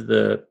most of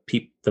the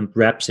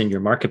reps in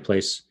your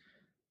marketplace,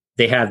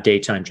 they have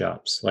daytime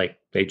jobs. Like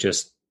they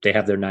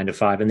have their 9 to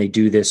 5 and they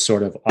do this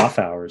sort of off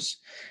hours.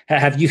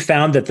 Have you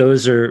found that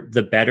those are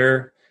the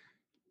better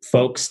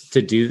folks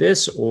to do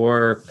this,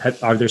 or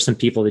are there some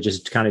people that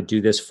just kind of do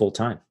this full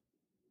time?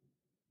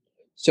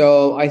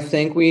 So I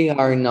think we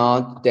are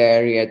not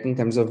there yet in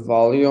terms of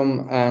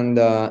volume and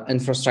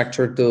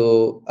infrastructure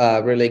to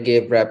really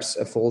give reps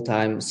a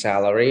full-time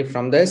salary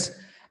from this.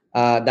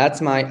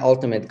 That's my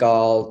ultimate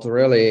goal, to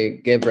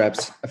really give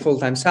reps a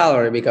full-time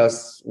salary,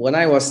 because when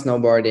I was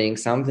snowboarding,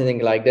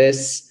 something like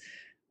this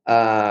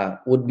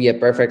would be a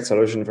perfect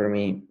solution for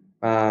me.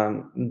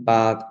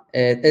 But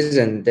it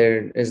isn't.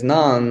 There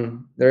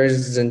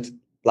isn't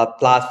a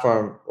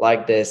platform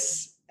like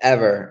this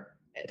ever.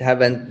 It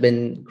haven't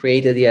been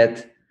created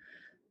yet.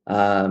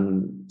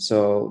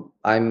 So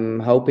I'm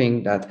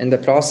hoping that in the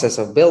process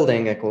of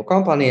building a cool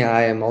company,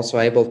 I am also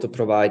able to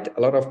provide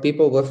a lot of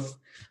people with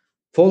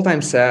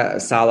full-time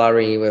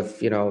salary,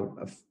 with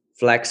a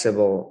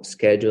flexible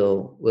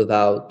schedule,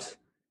 without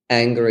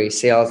angry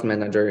sales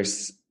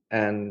managers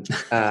and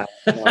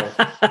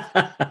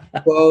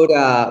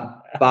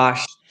quota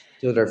bashed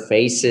to their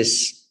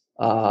faces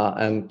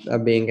and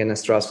being in a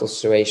stressful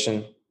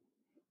situation.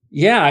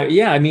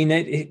 Yeah. I mean,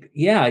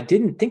 I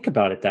didn't think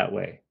about it that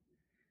way.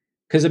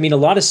 Because I mean, a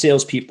lot of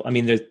salespeople,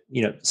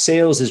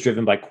 sales is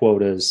driven by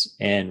quotas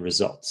and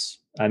results.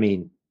 I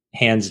mean,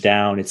 hands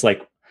down, it's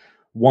like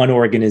one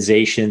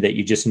organization that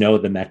you just know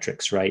the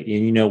metrics, right? And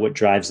you know what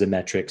drives the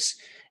metrics,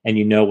 and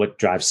you know what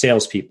drives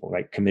salespeople,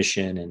 right?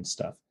 Commission and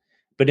stuff.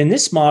 But in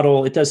this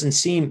model, it doesn't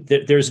seem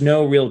that there's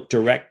no real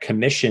direct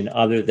commission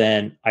other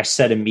than I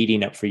set a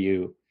meeting up for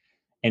you.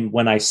 And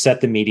when I set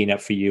the meeting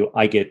up for you,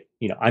 I get,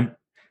 I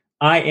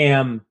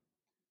am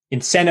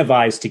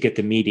incentivized to get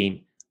the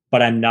meeting,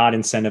 but I'm not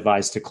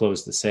incentivized to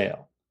close the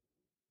sale.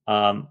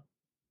 And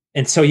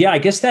so, yeah, I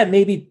guess that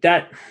maybe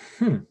that,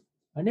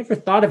 I never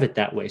thought of it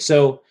that way.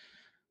 So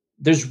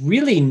there's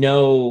really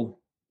no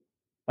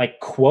like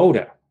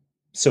quota,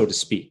 so to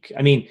speak.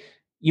 I mean,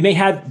 you may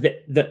have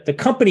the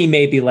company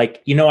may be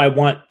like, I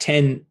want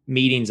 10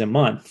 meetings a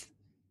month,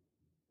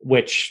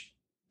 which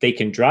they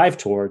can drive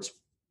towards,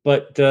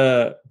 but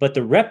the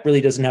rep really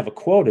doesn't have a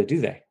quota,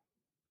 do they?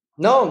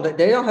 No,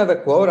 they don't have a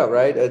quota,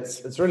 right?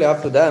 It's really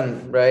up to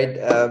them, right?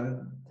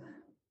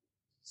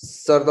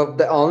 Sort of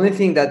the only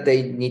thing that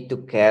they need to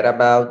care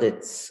about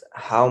is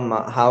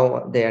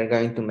how they are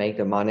going to make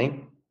the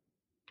money,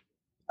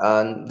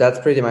 and that's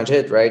pretty much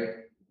it, right?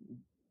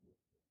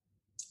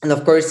 And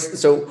of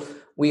course, so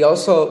we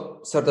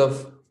also sort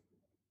of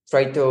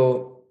try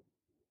to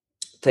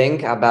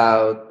think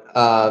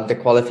about the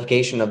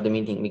qualification of the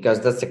meeting, because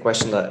that's the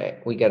question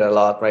that we get a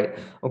lot, right?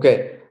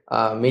 Okay,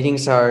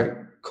 meetings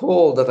are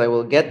cool that I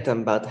will get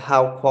them, but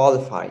how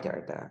qualified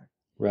are they?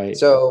 Right.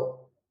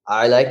 So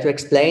I like to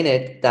explain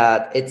it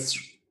that it's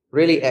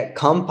really a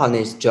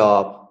company's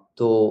job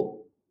to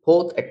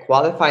put a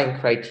qualifying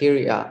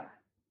criteria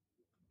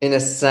in a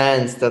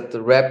sense that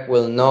the rep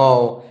will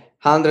know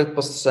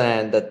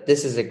 100% that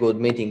this is a good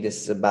meeting,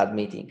 this is a bad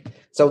meeting.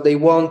 So they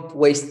won't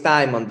waste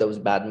time on those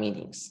bad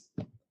meetings.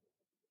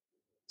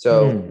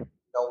 So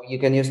you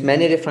can use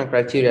many different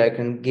criteria. I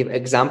can give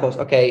examples.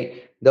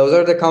 Okay, those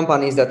are the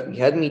companies that we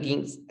had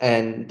meetings,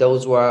 and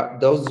those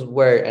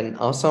were an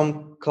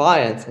awesome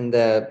clients in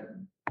the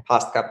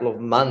past couple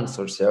of months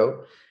or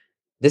so.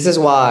 This is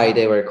why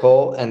they were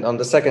cool. And on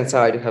the second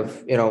side, you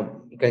have,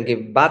 you can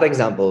give bad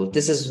example.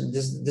 This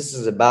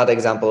is a bad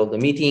example of the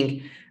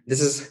meeting. This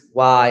is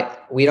why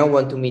we don't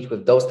want to meet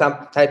with those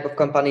type of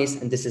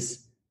companies, and this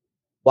is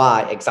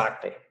why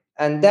exactly.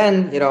 And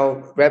then,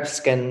 reps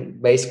can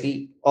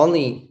basically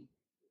only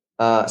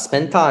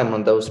spend time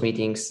on those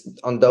meetings,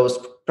 on those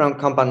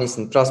companies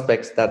and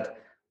prospects that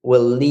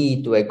will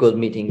lead to a good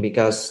meeting,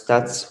 because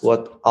that's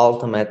what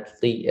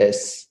ultimately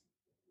is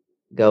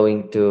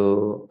going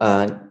to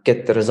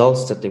get the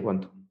results that they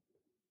want.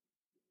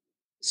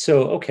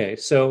 So, okay.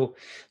 So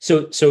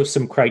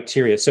some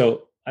criteria.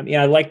 So, I mean,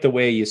 I like the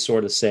way you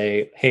sort of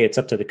say, hey, it's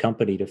up to the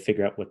company to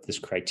figure out what this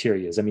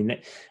criteria is. I mean,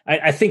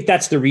 I think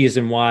that's the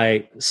reason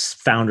why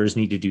founders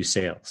need to do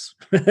sales,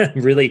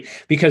 really,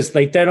 because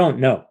like they don't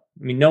know.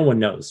 I mean, no one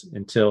knows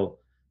until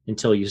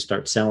you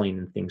start selling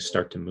and things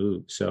start to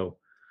move. So,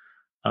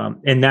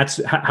 and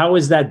that's how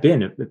has that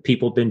been? Have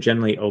people been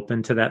generally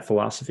open to that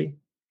philosophy?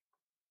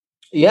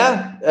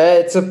 Yeah,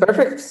 it's a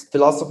perfect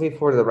philosophy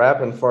for the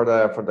rep and for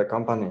the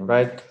company,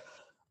 right?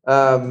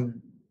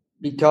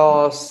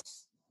 Because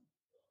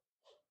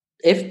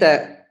if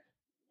the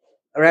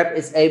rep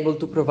is able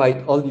to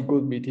provide only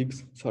good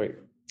meetings,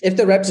 if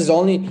the rep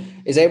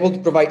is able to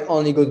provide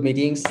only good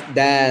meetings,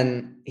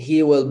 then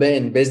he will be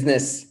in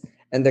business,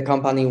 and the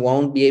company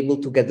won't be able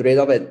to get rid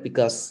of it,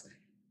 because,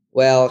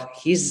 well,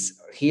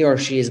 he or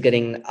she is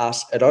getting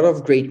us a lot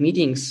of great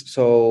meetings.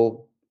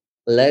 So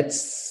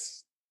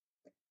let's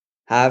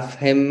have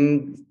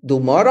him do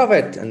more of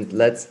it, and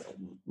let's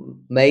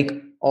make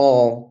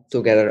all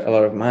together a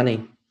lot of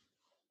money.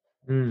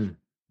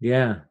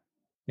 Yeah.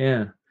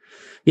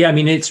 I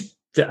mean, it's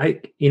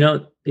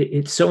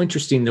so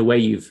interesting the way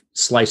you've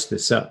sliced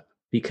this up,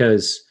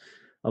 because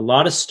a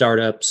lot of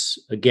startups,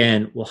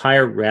 again, will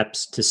hire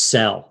reps to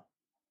sell.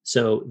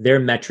 So their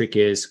metric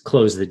is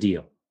close the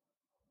deal,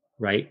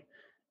 right?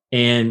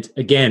 And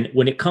again,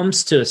 when it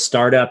comes to a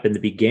startup in the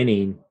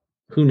beginning,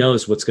 who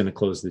knows what's going to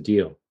close the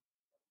deal?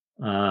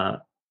 And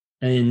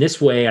in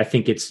this way, I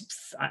think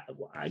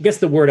I guess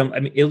the word,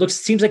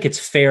 seems like it's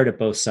fair to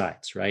both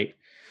sides, right?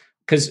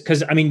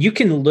 Because I mean, you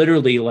can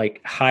literally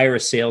like hire a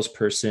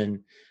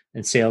salesperson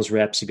and sales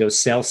reps to go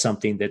sell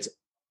something that's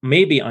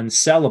maybe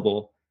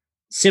unsellable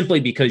simply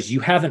because you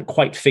haven't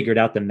quite figured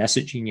out the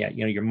messaging yet.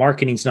 Your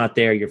marketing's not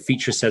there, your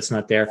feature set's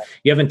not there.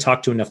 You haven't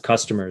talked to enough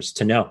customers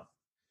to know.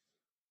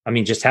 I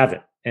mean, just have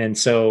it. And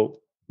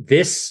so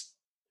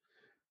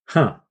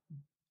I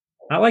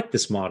like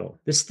this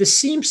model. This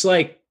seems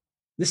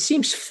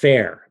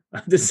fair.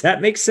 Does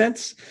that make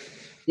sense?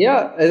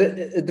 Yeah,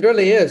 it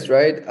really is,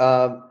 right?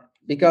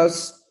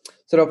 Because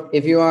sort of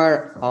if you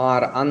are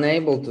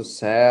unable to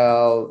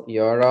sell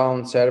your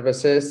own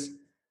services,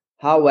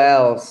 how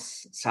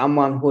else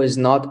someone who is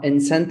not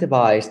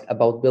incentivized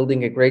about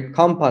building a great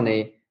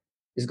company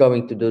is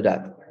going to do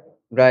that,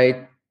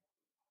 right?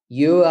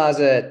 You as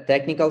a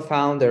technical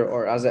founder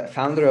or as a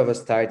founder of a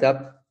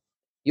startup,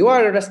 you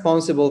are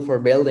responsible for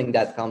building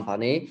that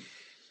company.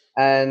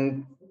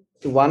 And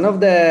one of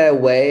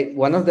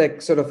the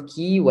sort of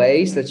key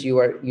ways that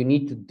you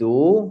need to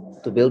do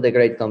to build a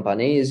great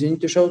company is you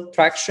need to show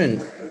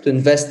traction to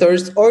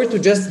investors, or to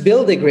just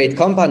build a great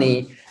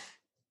company.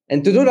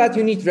 And to do that,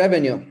 you need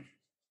revenue.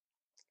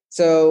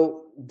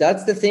 So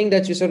that's the thing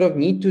that you sort of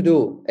need to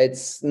do.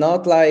 It's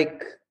not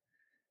like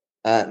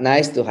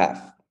nice to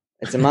have.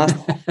 It's a must.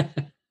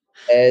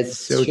 It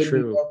So should be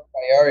true. your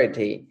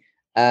priority.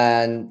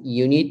 And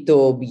you need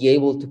to be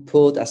able to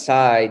put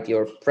aside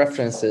your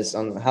preferences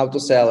on how to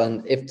sell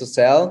and if to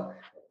sell,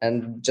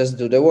 and just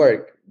do the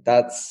work.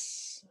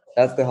 That's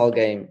the whole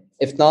game.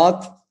 If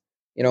not,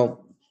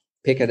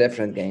 pick a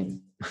different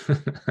game.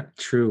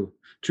 True.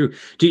 Do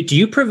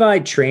you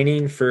provide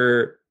training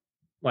for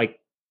like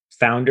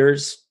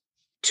founders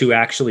to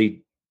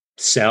actually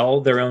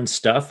sell their own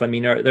stuff? I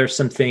mean, are there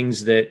some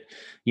things that,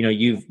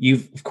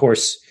 you've of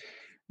course,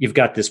 you've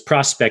got this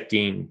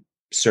prospecting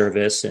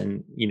service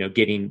and,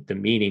 getting the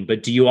meeting,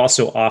 but do you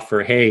also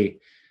offer, hey,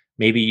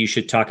 maybe you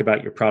should talk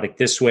about your product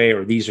this way,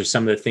 or these are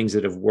some of the things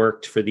that have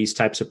worked for these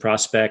types of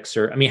prospects?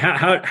 Or, I mean,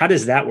 how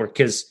does that work?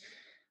 Because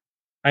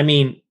I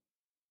mean,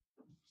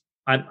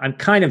 I'm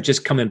kind of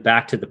just coming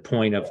back to the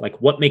point of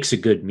like, what makes a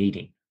good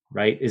meeting,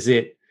 right? Is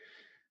it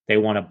they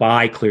want to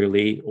buy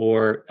clearly,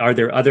 or are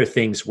there other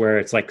things where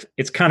it's like,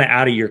 it's kind of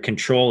out of your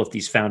control if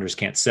these founders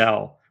can't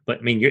sell? But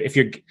I mean, if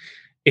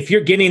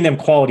you're getting them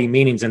quality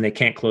meetings and they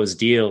can't close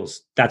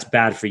deals, that's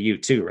bad for you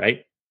too,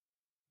 right?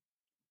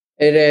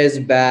 It is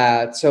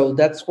bad. So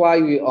that's why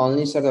we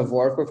only sort of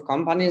work with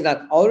companies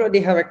that already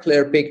have a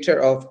clear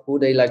picture of who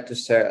they like to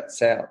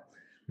sell.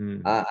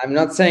 I'm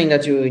not saying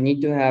that you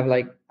need to have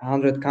like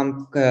 100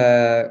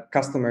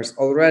 customers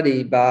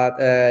already, but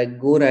a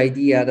good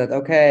idea that,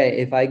 okay,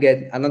 if I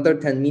get another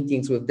 10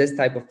 meetings with this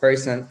type of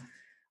person,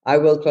 I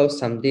will close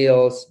some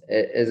deals.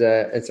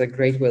 It's a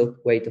great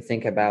way to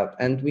think about.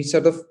 And we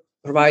sort of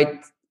provide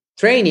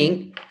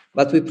training,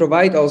 but we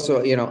provide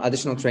also,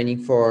 additional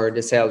training for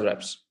the sales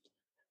reps.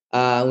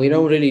 We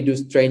don't really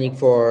do training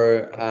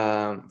for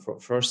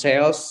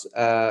sales,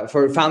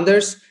 for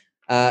founders.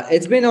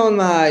 It's been on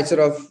my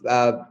sort of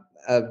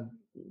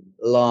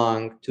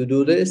long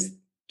to-do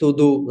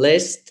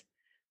list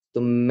to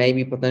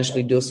maybe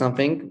potentially do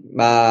something.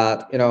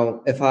 But,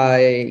 if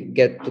I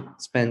get to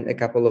spend a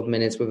couple of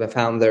minutes with a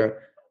founder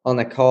on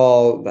a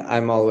call,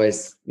 I'm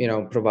always,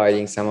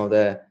 providing some of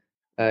the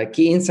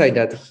key insight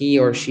that he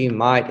or she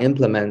might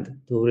implement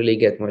to really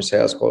get more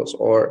sales calls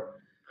or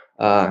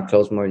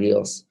close more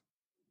deals.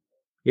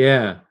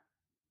 Yeah.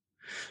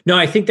 No,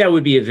 I think that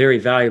would be a very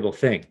valuable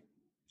thing.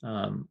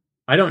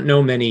 I don't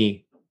know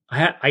many,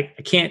 I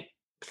can't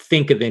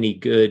think of any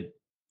good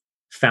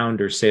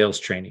founder sales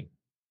training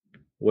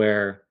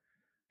where,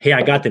 hey,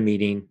 I got the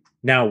meeting,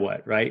 now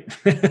what, right?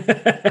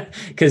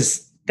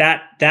 Because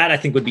that I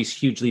think would be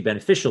hugely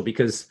beneficial,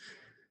 because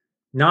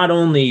not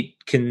only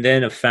can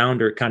then a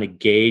founder kind of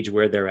gauge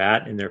where they're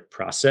at in their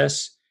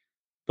process,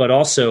 but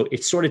also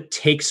it sort of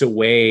takes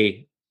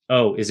away,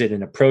 oh, is it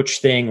an approach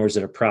thing or is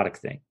it a product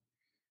thing?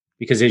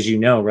 Because as you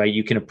know, right,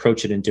 you can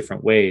approach it in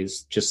different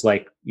ways, just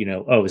like,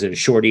 oh, is it a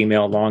short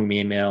email, long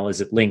email?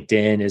 Is it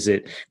LinkedIn? Is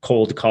it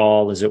cold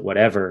call? Is it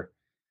whatever?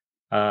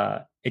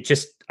 It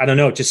just, I don't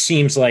know. It just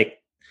seems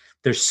like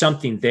there's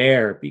something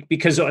there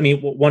because, I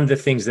mean, one of the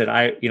things that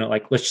I,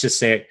 like, let's just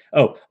say,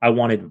 oh, I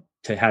wanted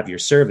to have your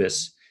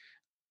service.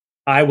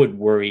 I would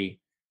worry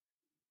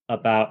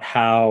about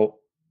how,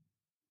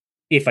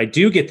 if I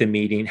do get the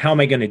meeting, how am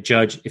I going to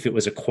judge if it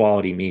was a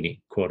quality meeting,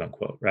 quote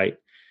unquote, right?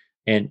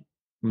 And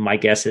my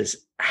guess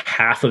is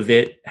half of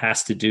it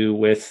has to do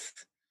with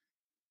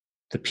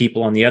the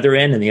people on the other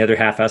end, and the other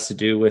half has to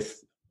do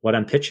with what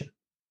I'm pitching.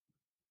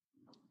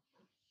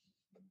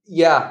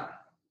 Yeah.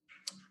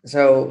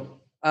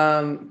 So,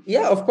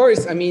 of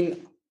course. I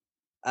mean,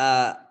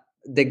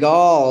 the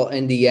goal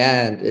in the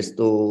end is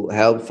to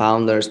help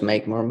founders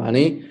make more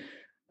money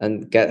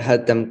and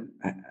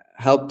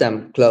help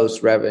them close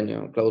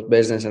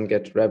business and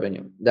get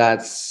revenue.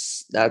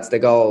 That's the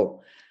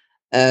goal.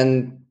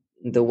 And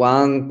the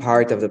one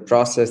part of the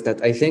process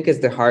that I think is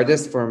the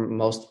hardest for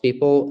most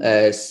people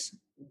is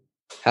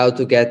how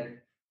to get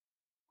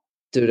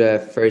to the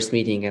first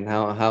meeting and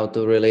how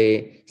to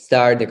really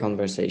start the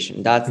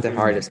conversation. That's the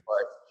hardest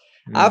part.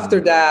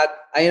 After that,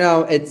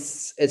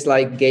 it's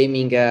like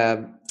gaming.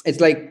 It's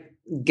like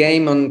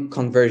game on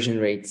conversion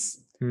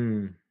rates.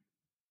 In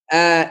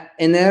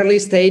early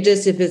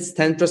stages, if it's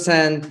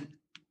 10%,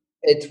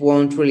 it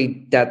won't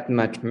really that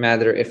much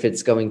matter if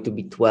it's going to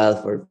be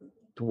 12 or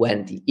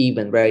 20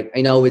 even, right?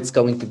 I know it's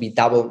going to be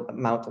double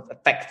amount of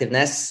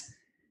effectiveness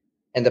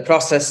in the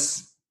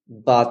process,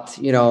 but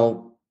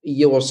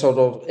you will sort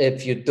of,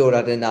 if you do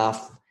that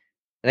enough,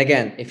 and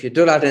again, if you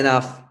do that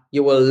enough,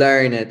 you will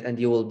learn it and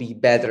you will be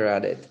better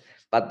at it.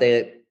 But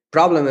the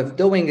problem of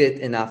doing it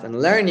enough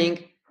and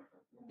learning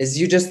is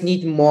you just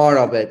need more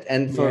of it.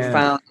 And for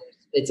founders,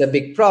 it's a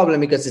big problem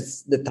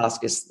because the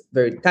task is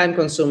very time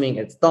consuming.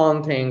 It's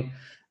daunting.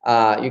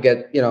 You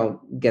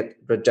get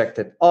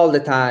rejected all the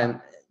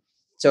time.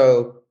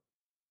 So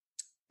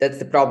that's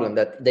the problem,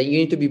 that you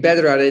need to be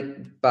better at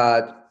it.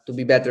 But to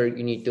be better,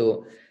 you need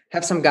to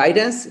have some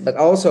guidance, but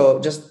also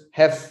just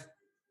have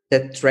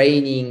the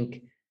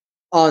training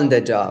on the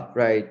job,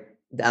 right?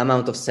 The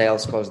amount of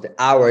sales calls, the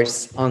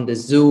hours on the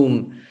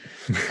Zoom.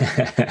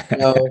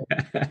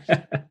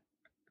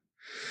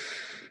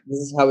 this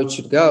is how it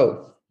should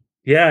go.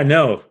 Yeah,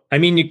 no. I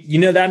mean,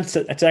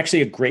 that's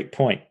actually a great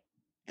point,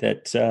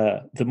 that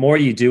the more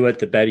you do it,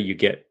 the better you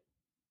get.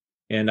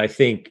 And I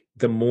think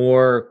the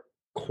more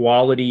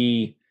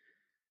quality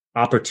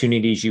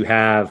opportunities you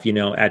have,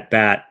 at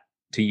bat,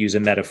 to use a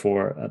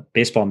metaphor, a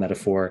baseball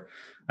metaphor,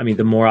 I mean,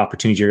 the more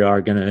opportunities you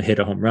are going to hit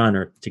a home run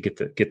or to get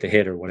the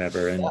hit or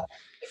whatever. And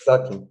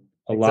exactly.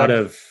 Lot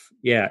of,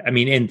 I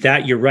mean, and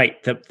that you're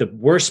right. The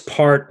worst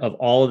part of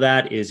all of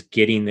that is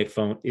getting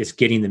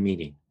the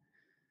meeting.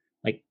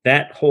 Like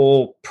that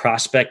whole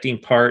prospecting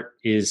part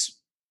is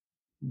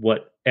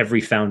what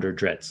every founder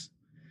dreads.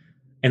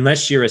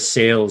 Unless you're a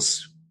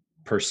sales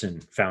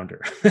person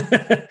founder,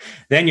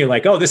 then you're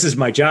like, oh, this is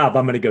my job,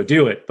 I'm going to go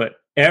do it. But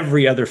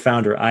every other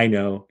founder I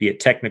know, be it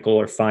technical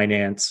or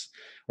finance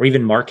or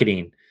even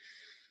marketing,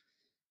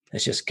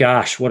 it's just,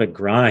 gosh, what a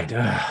grind.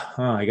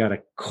 I got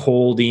a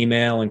cold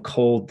email and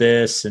cold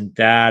this and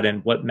that,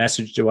 and what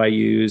message do I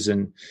use?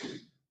 And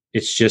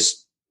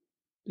it's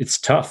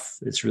tough.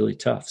 It's really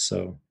tough.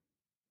 So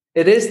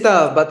it is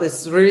tough, but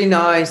it's really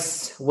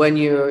nice when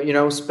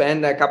you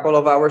spend a couple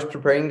of hours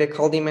preparing the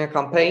cold email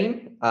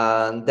campaign,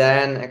 and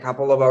then a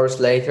couple of hours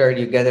later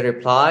you get a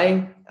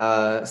reply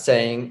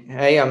saying,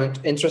 hey, I'm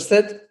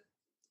interested.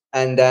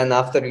 And then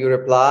after you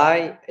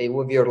reply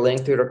with your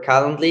link to your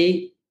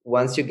Calendly,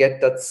 once you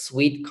get that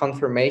sweet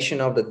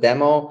confirmation of the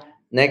demo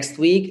next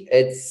week,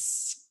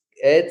 it's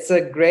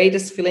the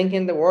greatest feeling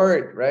in the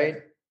world, right?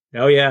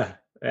 Oh yeah.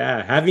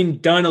 Yeah. Having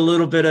done a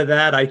little bit of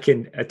that, I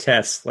can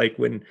attest. Like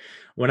when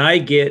I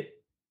get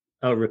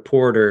a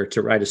reporter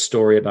to write a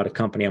story about a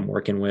company I'm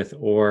working with,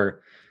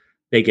 or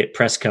they get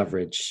press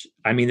coverage,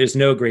 I mean, there's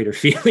no greater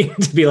feeling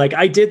to be like,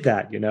 I did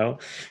that,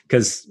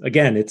 because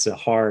again, it's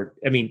PR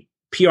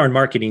and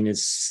marketing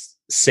is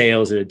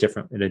sales in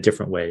a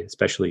different way,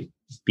 especially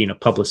being a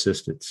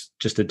publicist. It's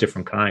just a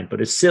different kind,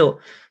 but it's still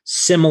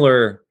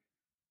similar.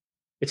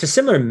 It's a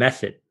similar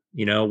method,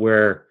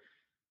 where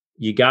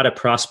you got to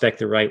prospect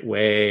the right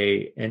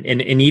way.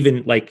 And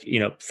even like,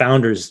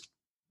 founders,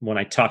 when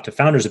I talk to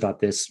founders about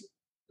this,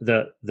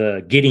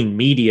 the getting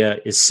media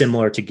is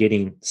similar to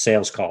getting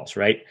sales calls,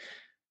 right?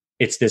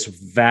 It's this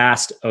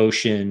vast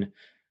ocean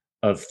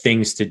of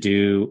things to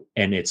do,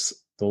 and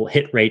the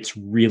hit rate's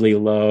really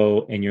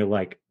low, and you're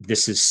like,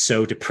 this is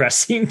so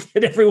depressing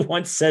that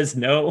everyone says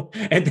no,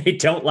 and they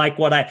don't like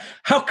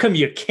how come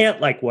you can't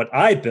like what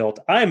I built?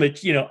 I'm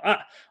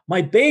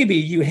my baby,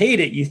 you hate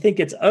it. You think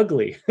it's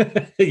ugly,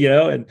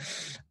 and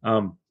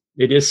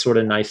it is sort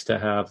of nice to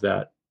have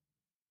that.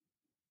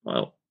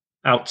 Well,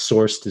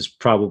 outsourced is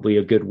probably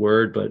a good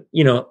word, but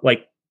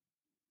like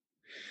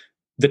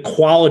the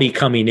quality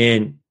coming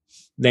in,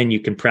 then you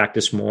can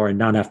practice more and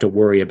not have to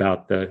worry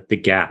about the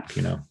gap,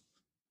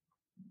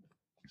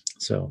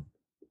 So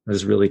that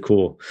was really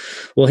cool.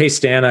 Well, hey,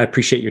 Stan, I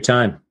appreciate your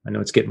time. I know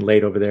it's getting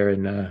late over there,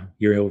 and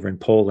you're over in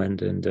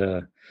Poland,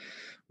 and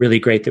really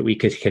great that we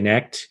could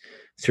connect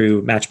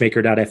through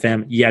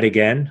matchmaker.fm yet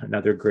again.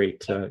 Another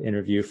great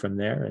interview from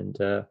there. And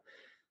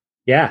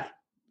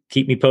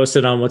keep me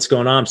posted on what's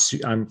going on.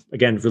 I'm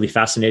again, really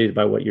fascinated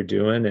by what you're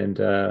doing, and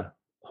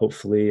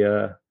hopefully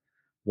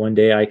one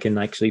day I can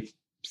actually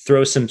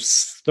throw some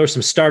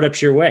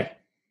startups your way.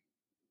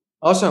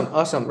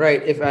 Awesome.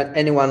 Right. If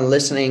anyone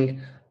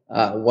listening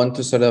want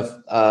to sort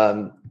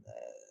of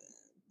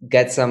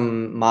get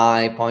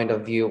my point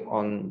of view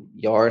on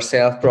your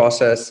sales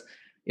process,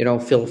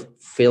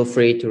 feel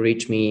free to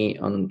reach me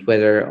on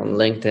Twitter, on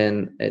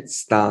LinkedIn. It's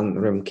Stan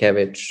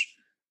Rymkiewicz.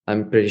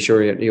 I'm pretty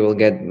sure you will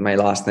get my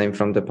last name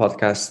from the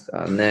podcast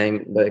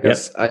name,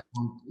 because I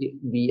won't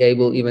be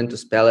able even to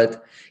spell it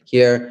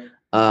here.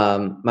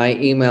 My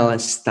email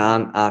is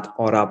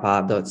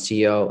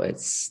stan@orapa.co.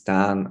 It's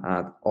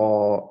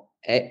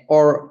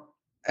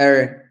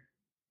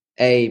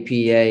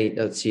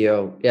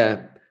stan@rapa.co.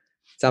 Yeah,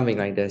 something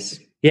like this.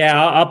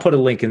 Yeah, I'll put a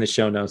link in the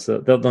show notes, so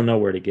they'll know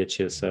where to get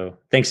you. So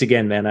thanks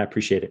again, man. I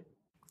appreciate it.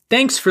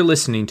 Thanks for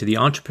listening to the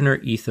Entrepreneur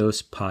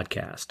Ethos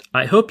podcast.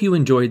 I hope you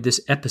enjoyed this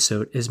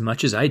episode as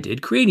much as I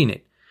did creating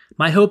it.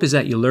 My hope is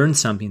that you learned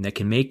something that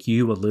can make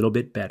you a little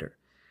bit better.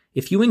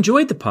 If you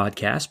enjoyed the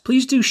podcast,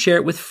 please do share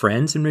it with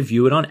friends and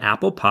review it on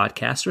Apple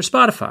Podcasts or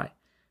Spotify.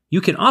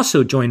 You can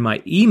also join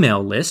my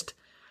email list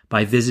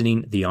by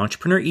visiting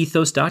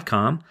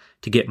theentrepreneurethos.com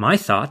to get my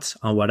thoughts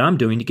on what I'm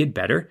doing to get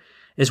better,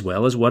 as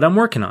well as what I'm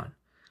working on.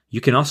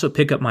 You can also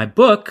pick up my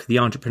book, The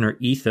Entrepreneur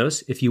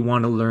Ethos, if you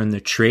want to learn the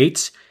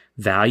traits,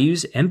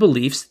 values, and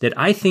beliefs that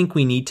I think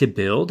we need to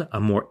build a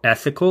more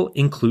ethical,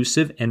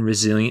 inclusive, and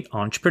resilient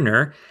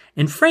entrepreneur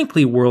and,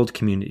 frankly, world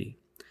community.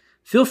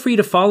 Feel free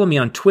to follow me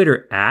on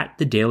Twitter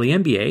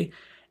 @TheDailyMBA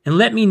and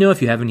let me know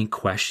if you have any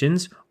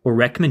questions or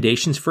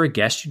recommendations for a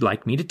guest you'd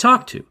like me to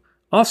talk to.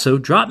 Also,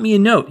 drop me a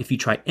note if you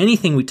try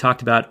anything we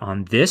talked about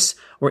on this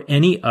or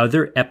any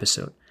other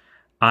episode.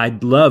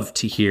 I'd love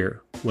to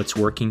hear what's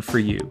working for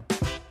you.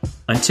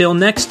 Until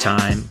next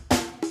time,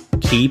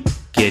 keep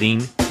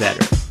getting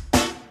better.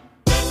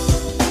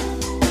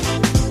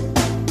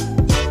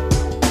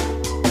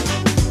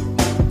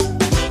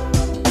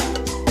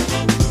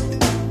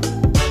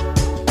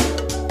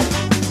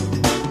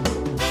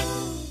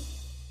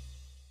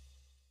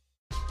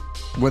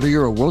 Whether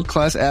you're a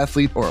world-class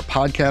athlete or a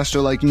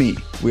podcaster like me,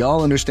 we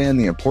all understand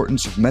the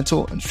importance of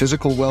mental and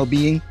physical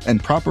well-being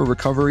and proper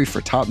recovery for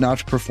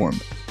top-notch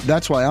performance.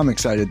 That's why I'm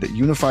excited that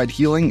Unified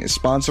Healing is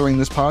sponsoring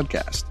this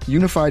podcast.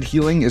 Unified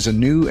Healing is a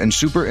new and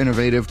super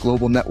innovative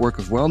global network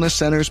of wellness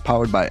centers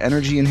powered by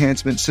Energy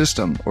Enhancement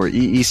System, or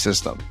EE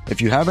System. If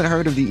you haven't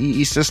heard of the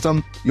EE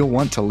System, you'll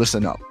want to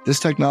listen up. This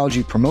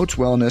technology promotes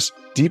wellness,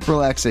 deep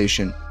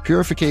relaxation,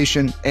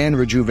 purification, and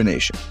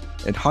rejuvenation.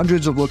 In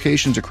hundreds of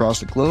locations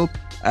across the globe,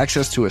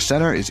 access to a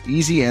center is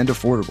easy and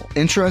affordable.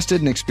 Interested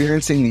in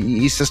experiencing the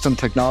EE System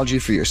technology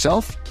for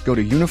yourself? Go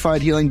to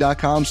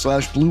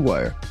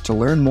unifiedhealing.com/bluewire to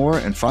learn more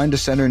and find a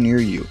center near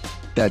you.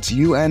 That's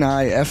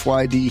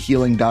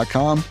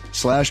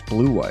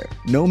unifydhealing.com/bluewire.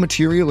 No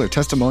material or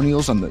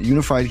testimonials on the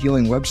Unified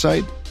Healing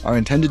website are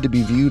intended to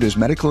be viewed as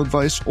medical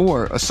advice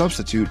or a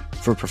substitute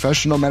for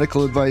professional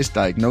medical advice,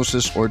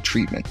 diagnosis, or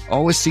treatment.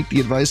 Always seek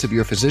the advice of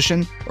your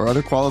physician or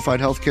other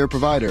qualified healthcare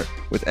provider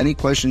with any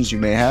questions you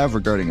may have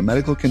regarding a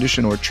medical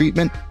condition or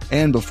treatment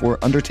and before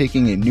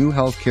undertaking a new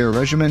healthcare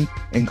regimen,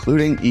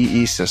 including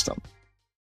EE System.